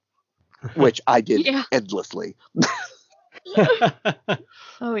 which I did endlessly.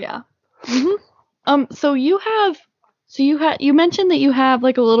 Oh yeah. Mm-hmm. So you mentioned that you have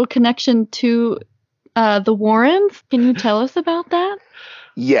like a little connection to the Warrens. Can you tell us about that?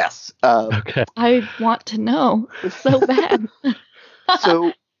 Yes. Okay. I want to know so bad.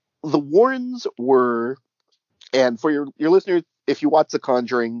 So the Warrens were, and for your listeners, if you watch The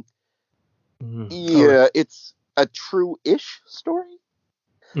Conjuring, it's a true-ish story.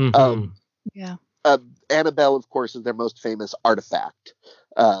 Mm-hmm. Yeah. Annabelle, of course, is their most famous artifact.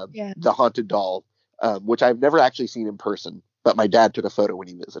 The haunted doll, which I've never actually seen in person, but my dad took a photo when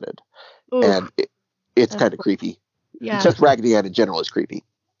he visited. Ooh. And it's kind of creepy. Yeah. Just Raggedy Ann in general is creepy.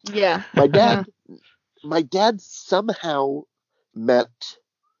 Yeah. My dad somehow met,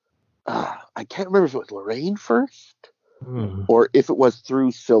 I can't remember if it was Lorraine first or if it was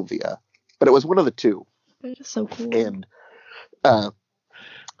through Sylvia, but it was one of the two. That is so cool.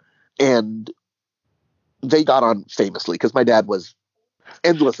 And they got on famously because my dad was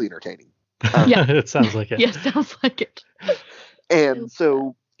endlessly entertaining. It sounds like it. Yeah, sounds like it. And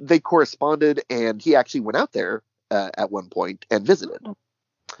so they corresponded, and he actually went out there at one point and visited.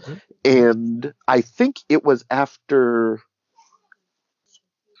 And I think it was after.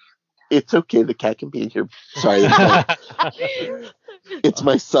 It's okay. The cat can be here. Sorry. It's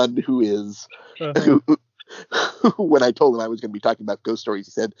my son who is. Who, when I told him I was going to be talking about ghost stories,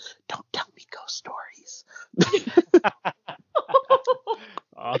 he said, "Don't tell me ghost stories."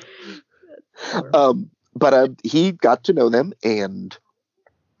 But he got to know them, and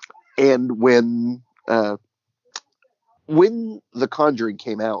when The Conjuring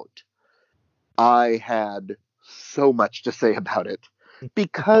came out, I had so much to say about it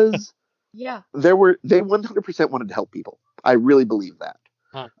because they 100% wanted to help people. I really believe that.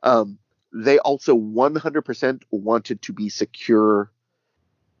 They also 100% wanted to be secure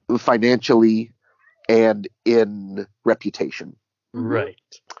financially and in reputation. Right.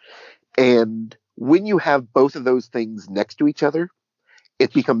 And when you have both of those things next to each other,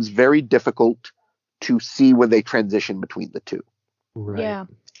 it becomes very difficult to see when they transition between the two. Right. Yeah.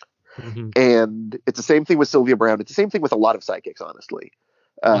 Mm-hmm. And it's the same thing with Sylvia Browne. It's the same thing with a lot of psychics, honestly.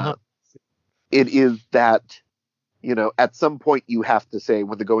 It is that, at some point you have to say,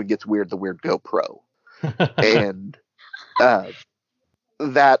 when the going gets weird, the weird go pro. And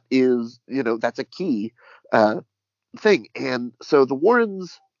that is, that's a key thing. And so the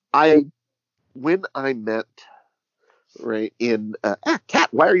Warrens, when I met, right, in Kat,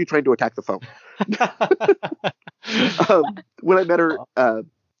 why are you trying to attack the phone? When I met her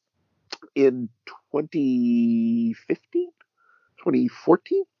in 2015,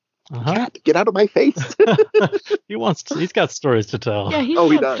 2014. Cat, get out of my face. He's got stories to tell. Yeah,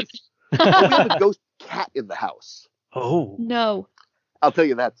 he does. We have a ghost cat in the house. Oh. No. I'll tell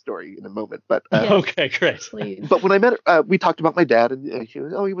you that story in a moment. But Yes, okay, great. please. But when I met her, we talked about my dad, and she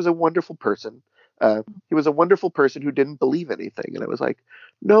was, he was a wonderful person. He was a wonderful person who didn't believe anything. And I was like,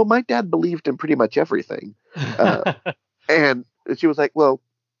 no, my dad believed in pretty much everything. And she was like, well,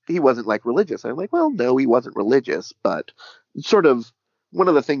 he wasn't like religious. I'm like, well, no, he wasn't religious. But sort of one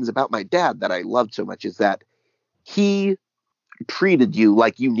of the things about my dad that I loved so much is that he treated you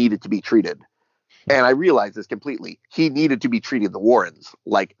like you needed to be treated. And I realized this completely. He needed to be treating the Warrens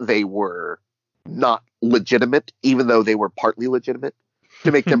like they were not legitimate, even though they were partly legitimate,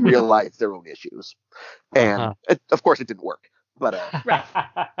 to make them realize their own issues. And of course it didn't work. But Right.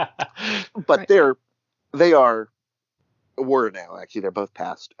 they were now, actually, they're both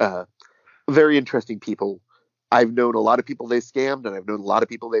passed. Very interesting people. I've known a lot of people they scammed, and I've known a lot of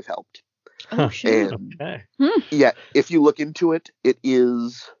people they've helped. Oh, shit. And yeah, if you look into it, it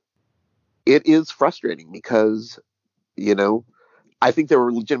is frustrating because, I think there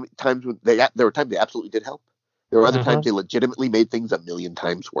were legitimate times when there were times they absolutely did help. There were other times they legitimately made things a million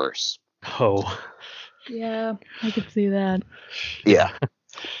times worse. Oh. Yeah, I could see that. Yeah.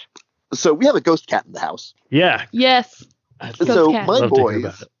 So we have a ghost cat in the house. Yeah. Yes. So cat.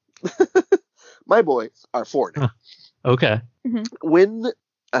 my boys are 4 now. Okay. Mm-hmm. When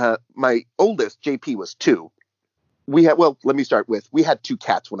my oldest, JP, was 2, let me start with, we had 2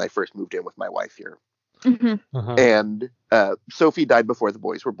 cats when I first moved in with my wife here. Mm-hmm. And Sophie died before the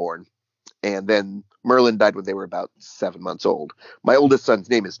boys were born. And then Merlin died when they were about 7 months old. My oldest son's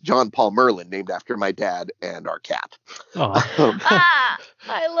name is John Paul Merlin, named after my dad and our cat.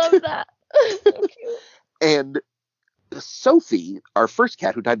 I love that. So cute. And Sophie, our first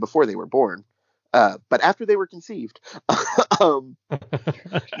cat, who died before they were born, but after they were conceived,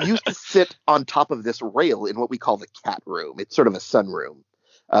 used to sit on top of this rail in what we call the cat room. It's sort of a sunroom,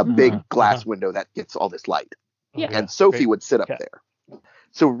 a big glass window that gets all this light. Yeah. And Sophie would sit up there.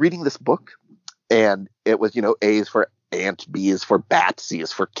 So reading this book, and it was, A is for ant, B is for bat, C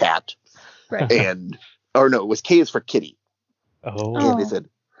is for cat. Right. It was K is for kitty. Oh. And they said,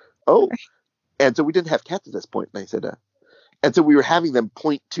 and so we didn't have cats at this point. And I said, and so we were having them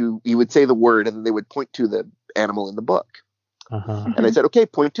point to, you would say the word, and then they would point to the animal in the book. And I said, okay,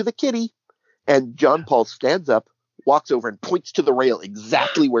 point to the kitty. And John Paul stands up, walks over, and points to the rail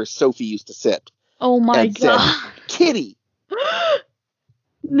exactly where Sophie used to sit. Oh my God. Said, kitty.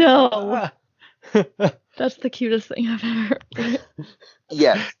 No. That's the cutest thing I've ever heard.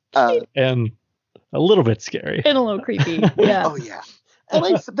 Yes. And a little bit scary. And a little creepy. Yeah. Oh, yeah. And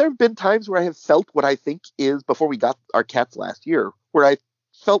there have been times where I have felt what I think is, before we got our cats last year, where I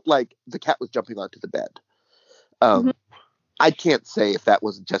felt like the cat was jumping onto the bed. I can't say if that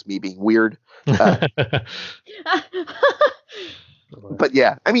was just me being weird. But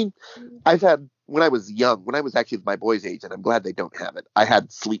yeah, I mean, I've had, when I was young, when I was actually my boys' age, and I'm glad they don't have it, I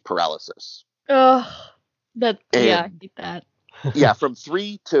had sleep paralysis. I hate that. Yeah, from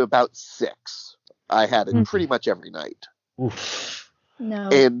 3 to about 6, I had it pretty much every night. Oof. No.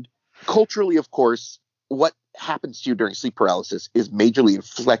 And culturally, of course, what happens to you during sleep paralysis is majorly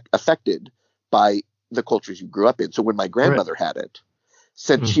affected by the cultures you grew up in. So when my grandmother had it,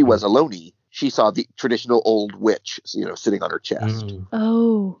 since she was a lonie, she saw the traditional old witch, sitting on her chest.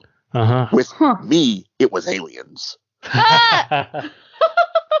 Oh. With me, it was aliens.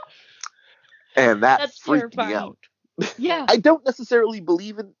 And that freaked me out. Yeah. I don't necessarily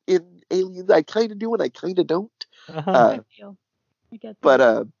believe in aliens. I kind of do and I kind of don't. I get that.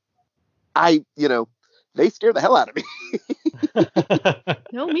 But they scare the hell out of me.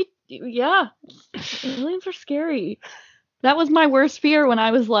 No, yeah. Aliens are scary. That was my worst fear when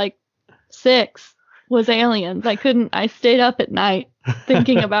I was like 6, was aliens. I stayed up at night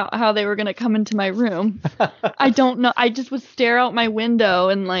thinking about how they were going to come into my room. I don't know. I just would stare out my window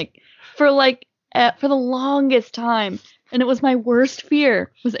and for the longest time. And it was my worst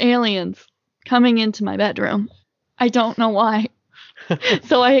fear was aliens coming into my bedroom. I don't know why.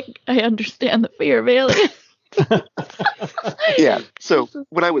 So I understand the fear of aliens. Yeah. So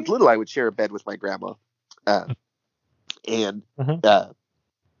when I was little, I would share a bed with my grandma. And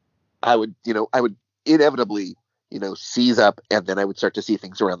I would inevitably, seize up, and then I would start to see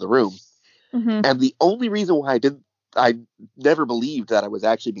things around the room. Mm-hmm. And the only reason why I never believed that I was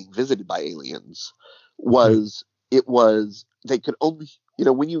actually being visited by aliens was they could only,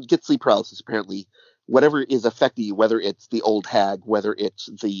 when you get sleep paralysis, apparently, whatever is affecting you, whether it's the old hag, whether it's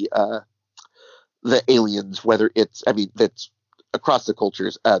the aliens, whether it's, that's across the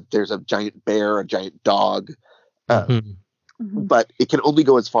cultures. There's a giant bear, a giant dog, but it can only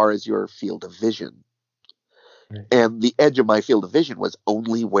go as far as your field of vision. Right. And the edge of my field of vision was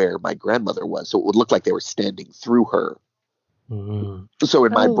only where my grandmother was, so it would look like they were standing through her. So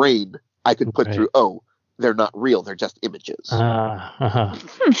in my brain, I could put through, they're not real, they're just images.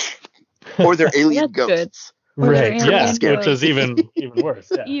 Or they're alien ghosts. Right, yeah, which is even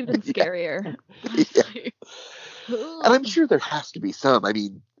worse. Yeah. Even scarier. Yeah. And I'm sure there has to be some.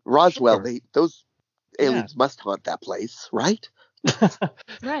 Roswell, those aliens must haunt that place, right?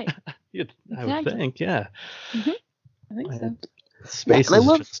 Right. I would think, yeah. Mm-hmm. I think so. Space is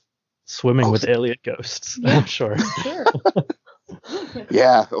just swimming with alien ghosts, I'm sure.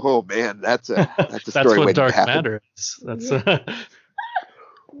 Yeah. Oh man, that's a story what waiting dark to happen. matter is. That's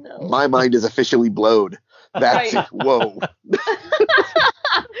No. My mind is officially blowed. That's it. Whoa.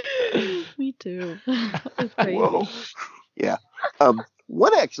 Me too. That's crazy. Whoa. Yeah.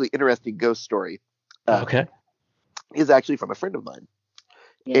 One actually interesting ghost story. Is actually from a friend of mine.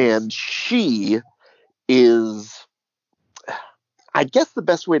 Yes. And she is, I guess the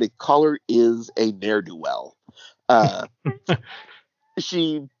best way to call her is a ne'er-do-well.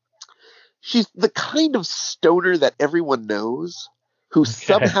 She's the kind of stoner that everyone knows who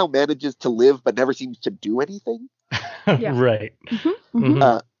somehow manages to live but never seems to do anything. Right.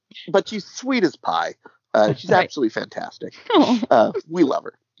 But she's sweet as pie. She's absolutely fantastic. We love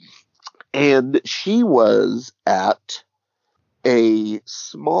her. And she was at a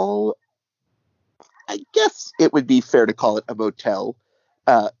small, I guess it would be fair to call it a motel.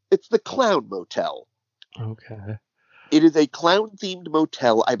 It's the Clown Motel. Okay. It is a clown-themed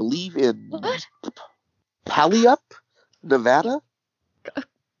motel, I believe, in Puyallup, Nevada.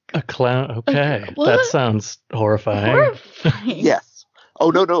 A clown? Okay. That sounds horrifying. Yes. Oh,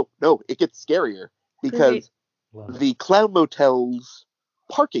 no. It gets scarier because the Clown Motel's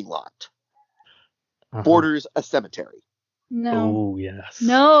parking lot borders a cemetery. No. Oh, yes.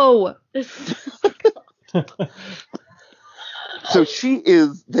 No. So she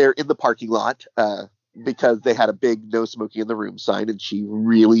is there in the parking lot because they had a big no smoking in the room sign and she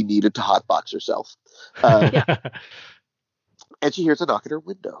really needed to hotbox herself. And she hears a knock at her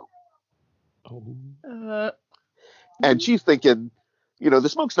window. And she's thinking, the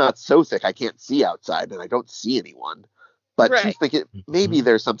smoke's not so thick I can't see outside and I don't see anyone. But she's thinking maybe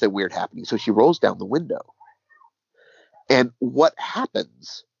there's something weird happening. So she rolls down the window. And what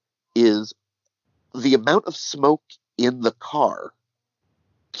happens is the amount of smoke in the car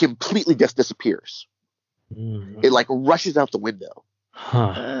completely just disappears. It rushes out the window.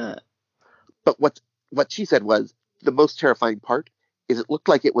 But what she said was the most terrifying part is it looked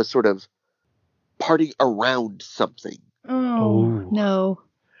like it was sort of parting around something. Oh, no.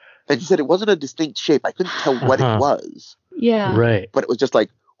 And she said it wasn't a distinct shape. I couldn't tell what it was. Yeah. Right. But it was just like,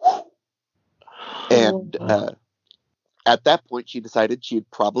 whoosh. And at that point, she decided she had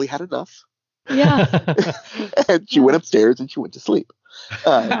probably had enough. Yeah. And she went upstairs and she went to sleep.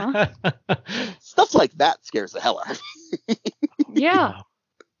 Stuff like that scares the hell out of me. Yeah.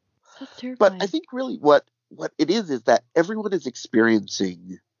 That's terrifying. But I think really what it is that everyone is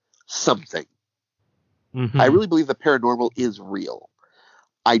experiencing something. I really believe the paranormal is real.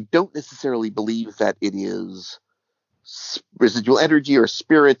 I don't necessarily believe that it is residual energy or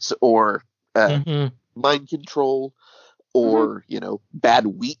spirits or mind control or, bad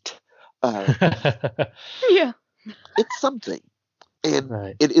wheat. Yeah. It's something.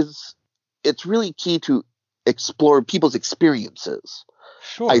 And it's really key to explore people's experiences.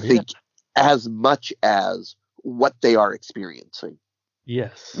 Sure, I think as much as what they are experiencing.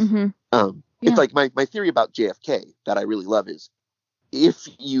 Yes. It's like my theory about JFK that I really love is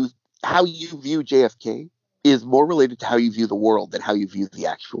how you view JFK is more related to how you view the world than how you view the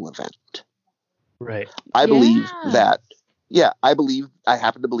actual event. Right. I believe that. Yeah, I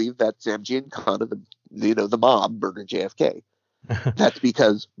happen to believe that Sam Giancana, the mob, murdered JFK. That's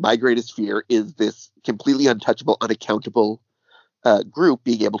because my greatest fear is this completely untouchable, unaccountable group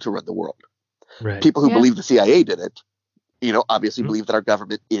being able to run the world. Right. People who believe the CIA did it, obviously believe that our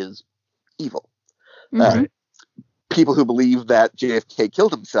government is evil. Right. People who believe that JFK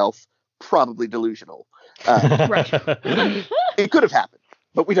killed himself, probably delusional. Right. It could have happened,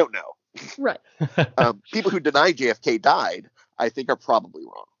 but we don't know. Right. People who deny JFK died, I think, are probably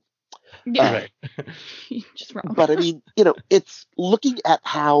wrong. Yeah. Right. Just wrong. But I mean, it's looking at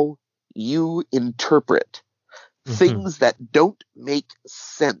how you interpret things that don't make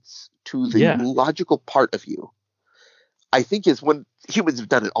sense to the logical part of you. I think is when humans have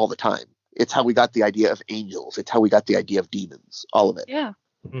done it all the time. It's how we got the idea of angels. It's how we got the idea of demons. All of it. Yeah.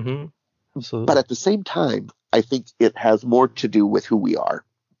 Absolutely. But at the same time, I think it has more to do with who we are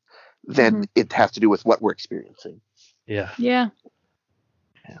than it has to do with what we're experiencing. Yeah. Yeah.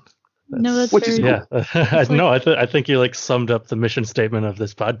 No, that's which very is cool. Yeah. No, I think you summed up the mission statement of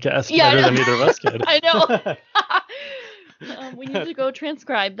this podcast better than either of us could. I know. We need to go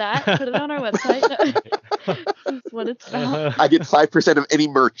transcribe that, put it on our website. That's what it's about. I get 5% of any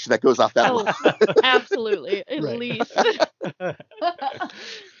merch that goes off that line. Absolutely, at least.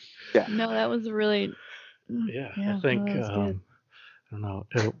 Yeah. No, that was really. I think. I don't know.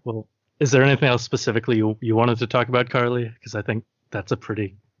 Well, is there anything else specifically you wanted to talk about, Carly? Because I think that's a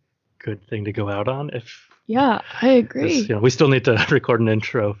pretty good thing to go out on. Yeah, I agree. We still need to record an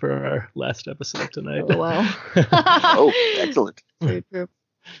intro for our last episode tonight. Oh, wow. Oh, excellent. Very true.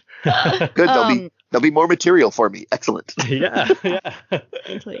 Good. There'll be more material for me. Excellent. Yeah.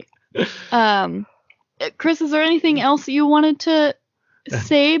 Exactly. Chris, is there anything else you wanted to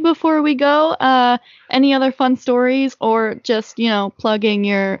say before we go? Any other fun stories, or just plugging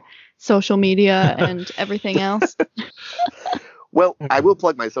your social media and everything else? Well, I will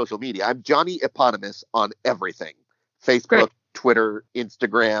plug my social media. I'm Johnny Eponymous on everything. Facebook, Great. Twitter,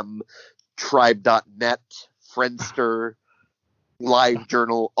 Instagram, Tribe.net, Friendster,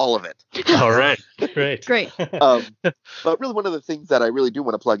 LiveJournal, all of it. All right. Great. But really one of the things that I really do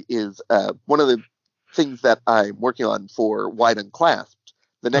want to plug is one of the things that I'm working on for Wide Unclasped.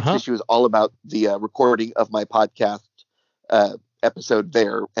 The next issue is all about the recording of my podcast episode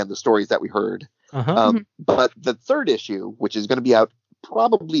there and the stories that we heard. But the third issue, which is going to be out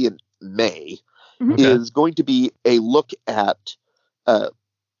probably in May, is going to be a look at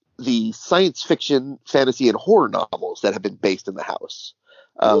the science fiction, fantasy, and horror novels that have been based in the house.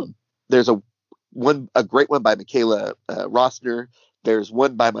 There's a great one by Michaela Rossner. There's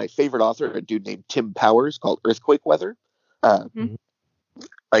one by my favorite author, a dude named Tim Powers, called Earthquake Weather.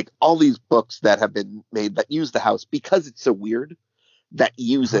 Like all these books that have been made that use the house because it's so weird, that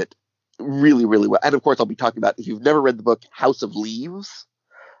use it really, really well. And of course, I'll be talking about, if you've never read the book House of Leaves,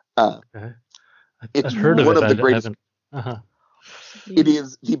 it's heard of one it. of the greatest. It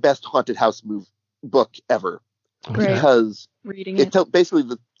is the best haunted house book ever. Great. Because reading it. Basically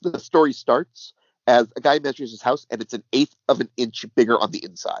the story starts as a guy measures his house and it's 1/8 of an inch bigger on the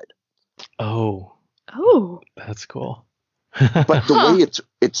inside. Oh, that's cool. But the way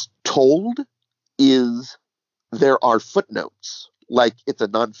it's told is there are footnotes, like it's a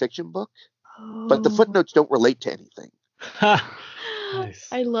nonfiction book, but the footnotes don't relate to anything. Nice.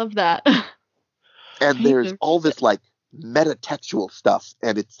 I love that. And there's all this like metatextual stuff,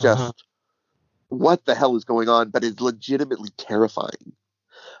 and it's just what the hell is going on, but it's legitimately terrifying.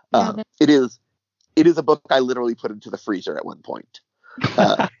 It is a book I literally put into the freezer at one point.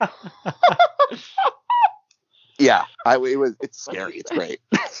 Yeah, it's scary. It's great.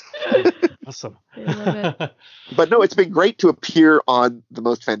 Awesome. I love it. But no, it's been great to appear on the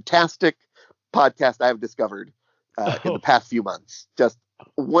most fantastic podcast I have discovered in the past few months. Just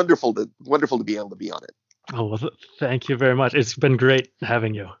wonderful to be able to be on it. Oh, well, thank you very much. It's been great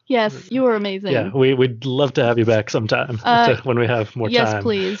having you. Yes, you were amazing. Yeah, we'd love to have you back sometime when we have more time. Yes,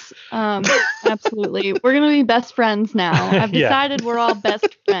 please. Absolutely. We're going to be best friends now. I've decided we're all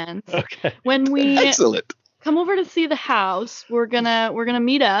best friends. Okay. Excellent. come over to see the house. We're gonna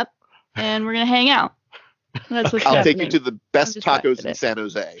meet up and we're gonna hang out. That's what I'll take you to the best tacos in San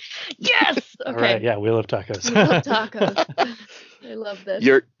Jose. Yes. Okay. All right. Yeah, we love tacos. We love tacos. I love this.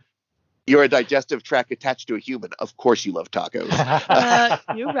 You're a digestive tract attached to a human. Of course you love tacos.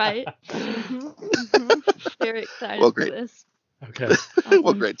 You're right. Very excited for this. Okay. Awesome.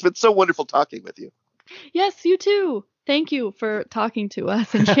 Well, great. It's been so wonderful talking with you. Yes, you too. Thank you for talking to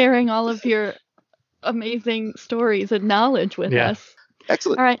us and sharing all of your amazing stories and knowledge with us.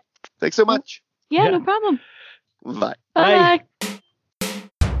 Excellent. All right. Thanks so much. Yeah, no problem. Bye. Bye.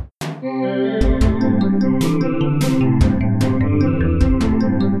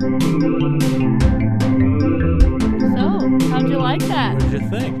 So, how'd you like that? What did you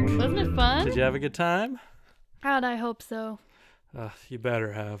think? Wasn't it fun? Did you have a good time? God, I hope so. You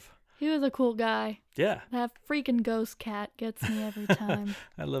better have. He was a cool guy. Yeah. That freaking ghost cat gets me every time.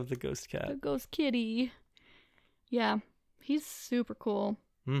 I love the ghost cat. The ghost kitty. Yeah, he's super cool.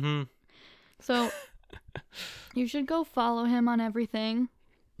 Mm-hmm. So, you should go follow him on everything.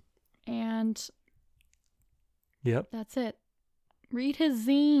 And Yep. that's it. Read his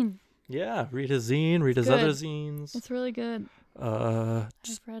zine. Yeah, read his zine, read his good. other zines. It's really good. I've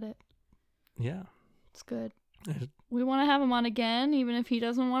read it. Yeah. It's good. We want to have him on again, even if he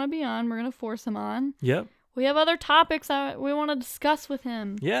doesn't want to be on. We're going to force him on. Yep. We have other topics we want to discuss with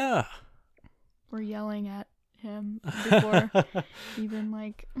him. Yeah. We're yelling at him before even,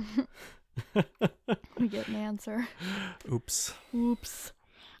 we get an answer. Oops.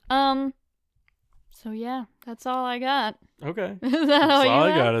 So, yeah, that's all I got. Okay. Is that That's all you all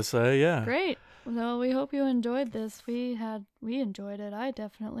I have? gotta say, yeah. Great. Well, we hope you enjoyed this. We enjoyed it. I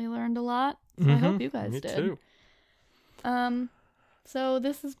definitely learned a lot. So I hope you guys Me did. too. So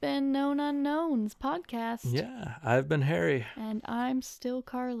this has been Known Unknowns podcast. Yeah, I've been Harry. And I'm still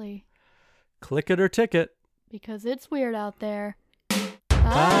Carly. Click it or ticket. Because it's weird out there.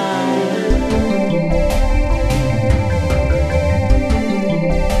 Bye.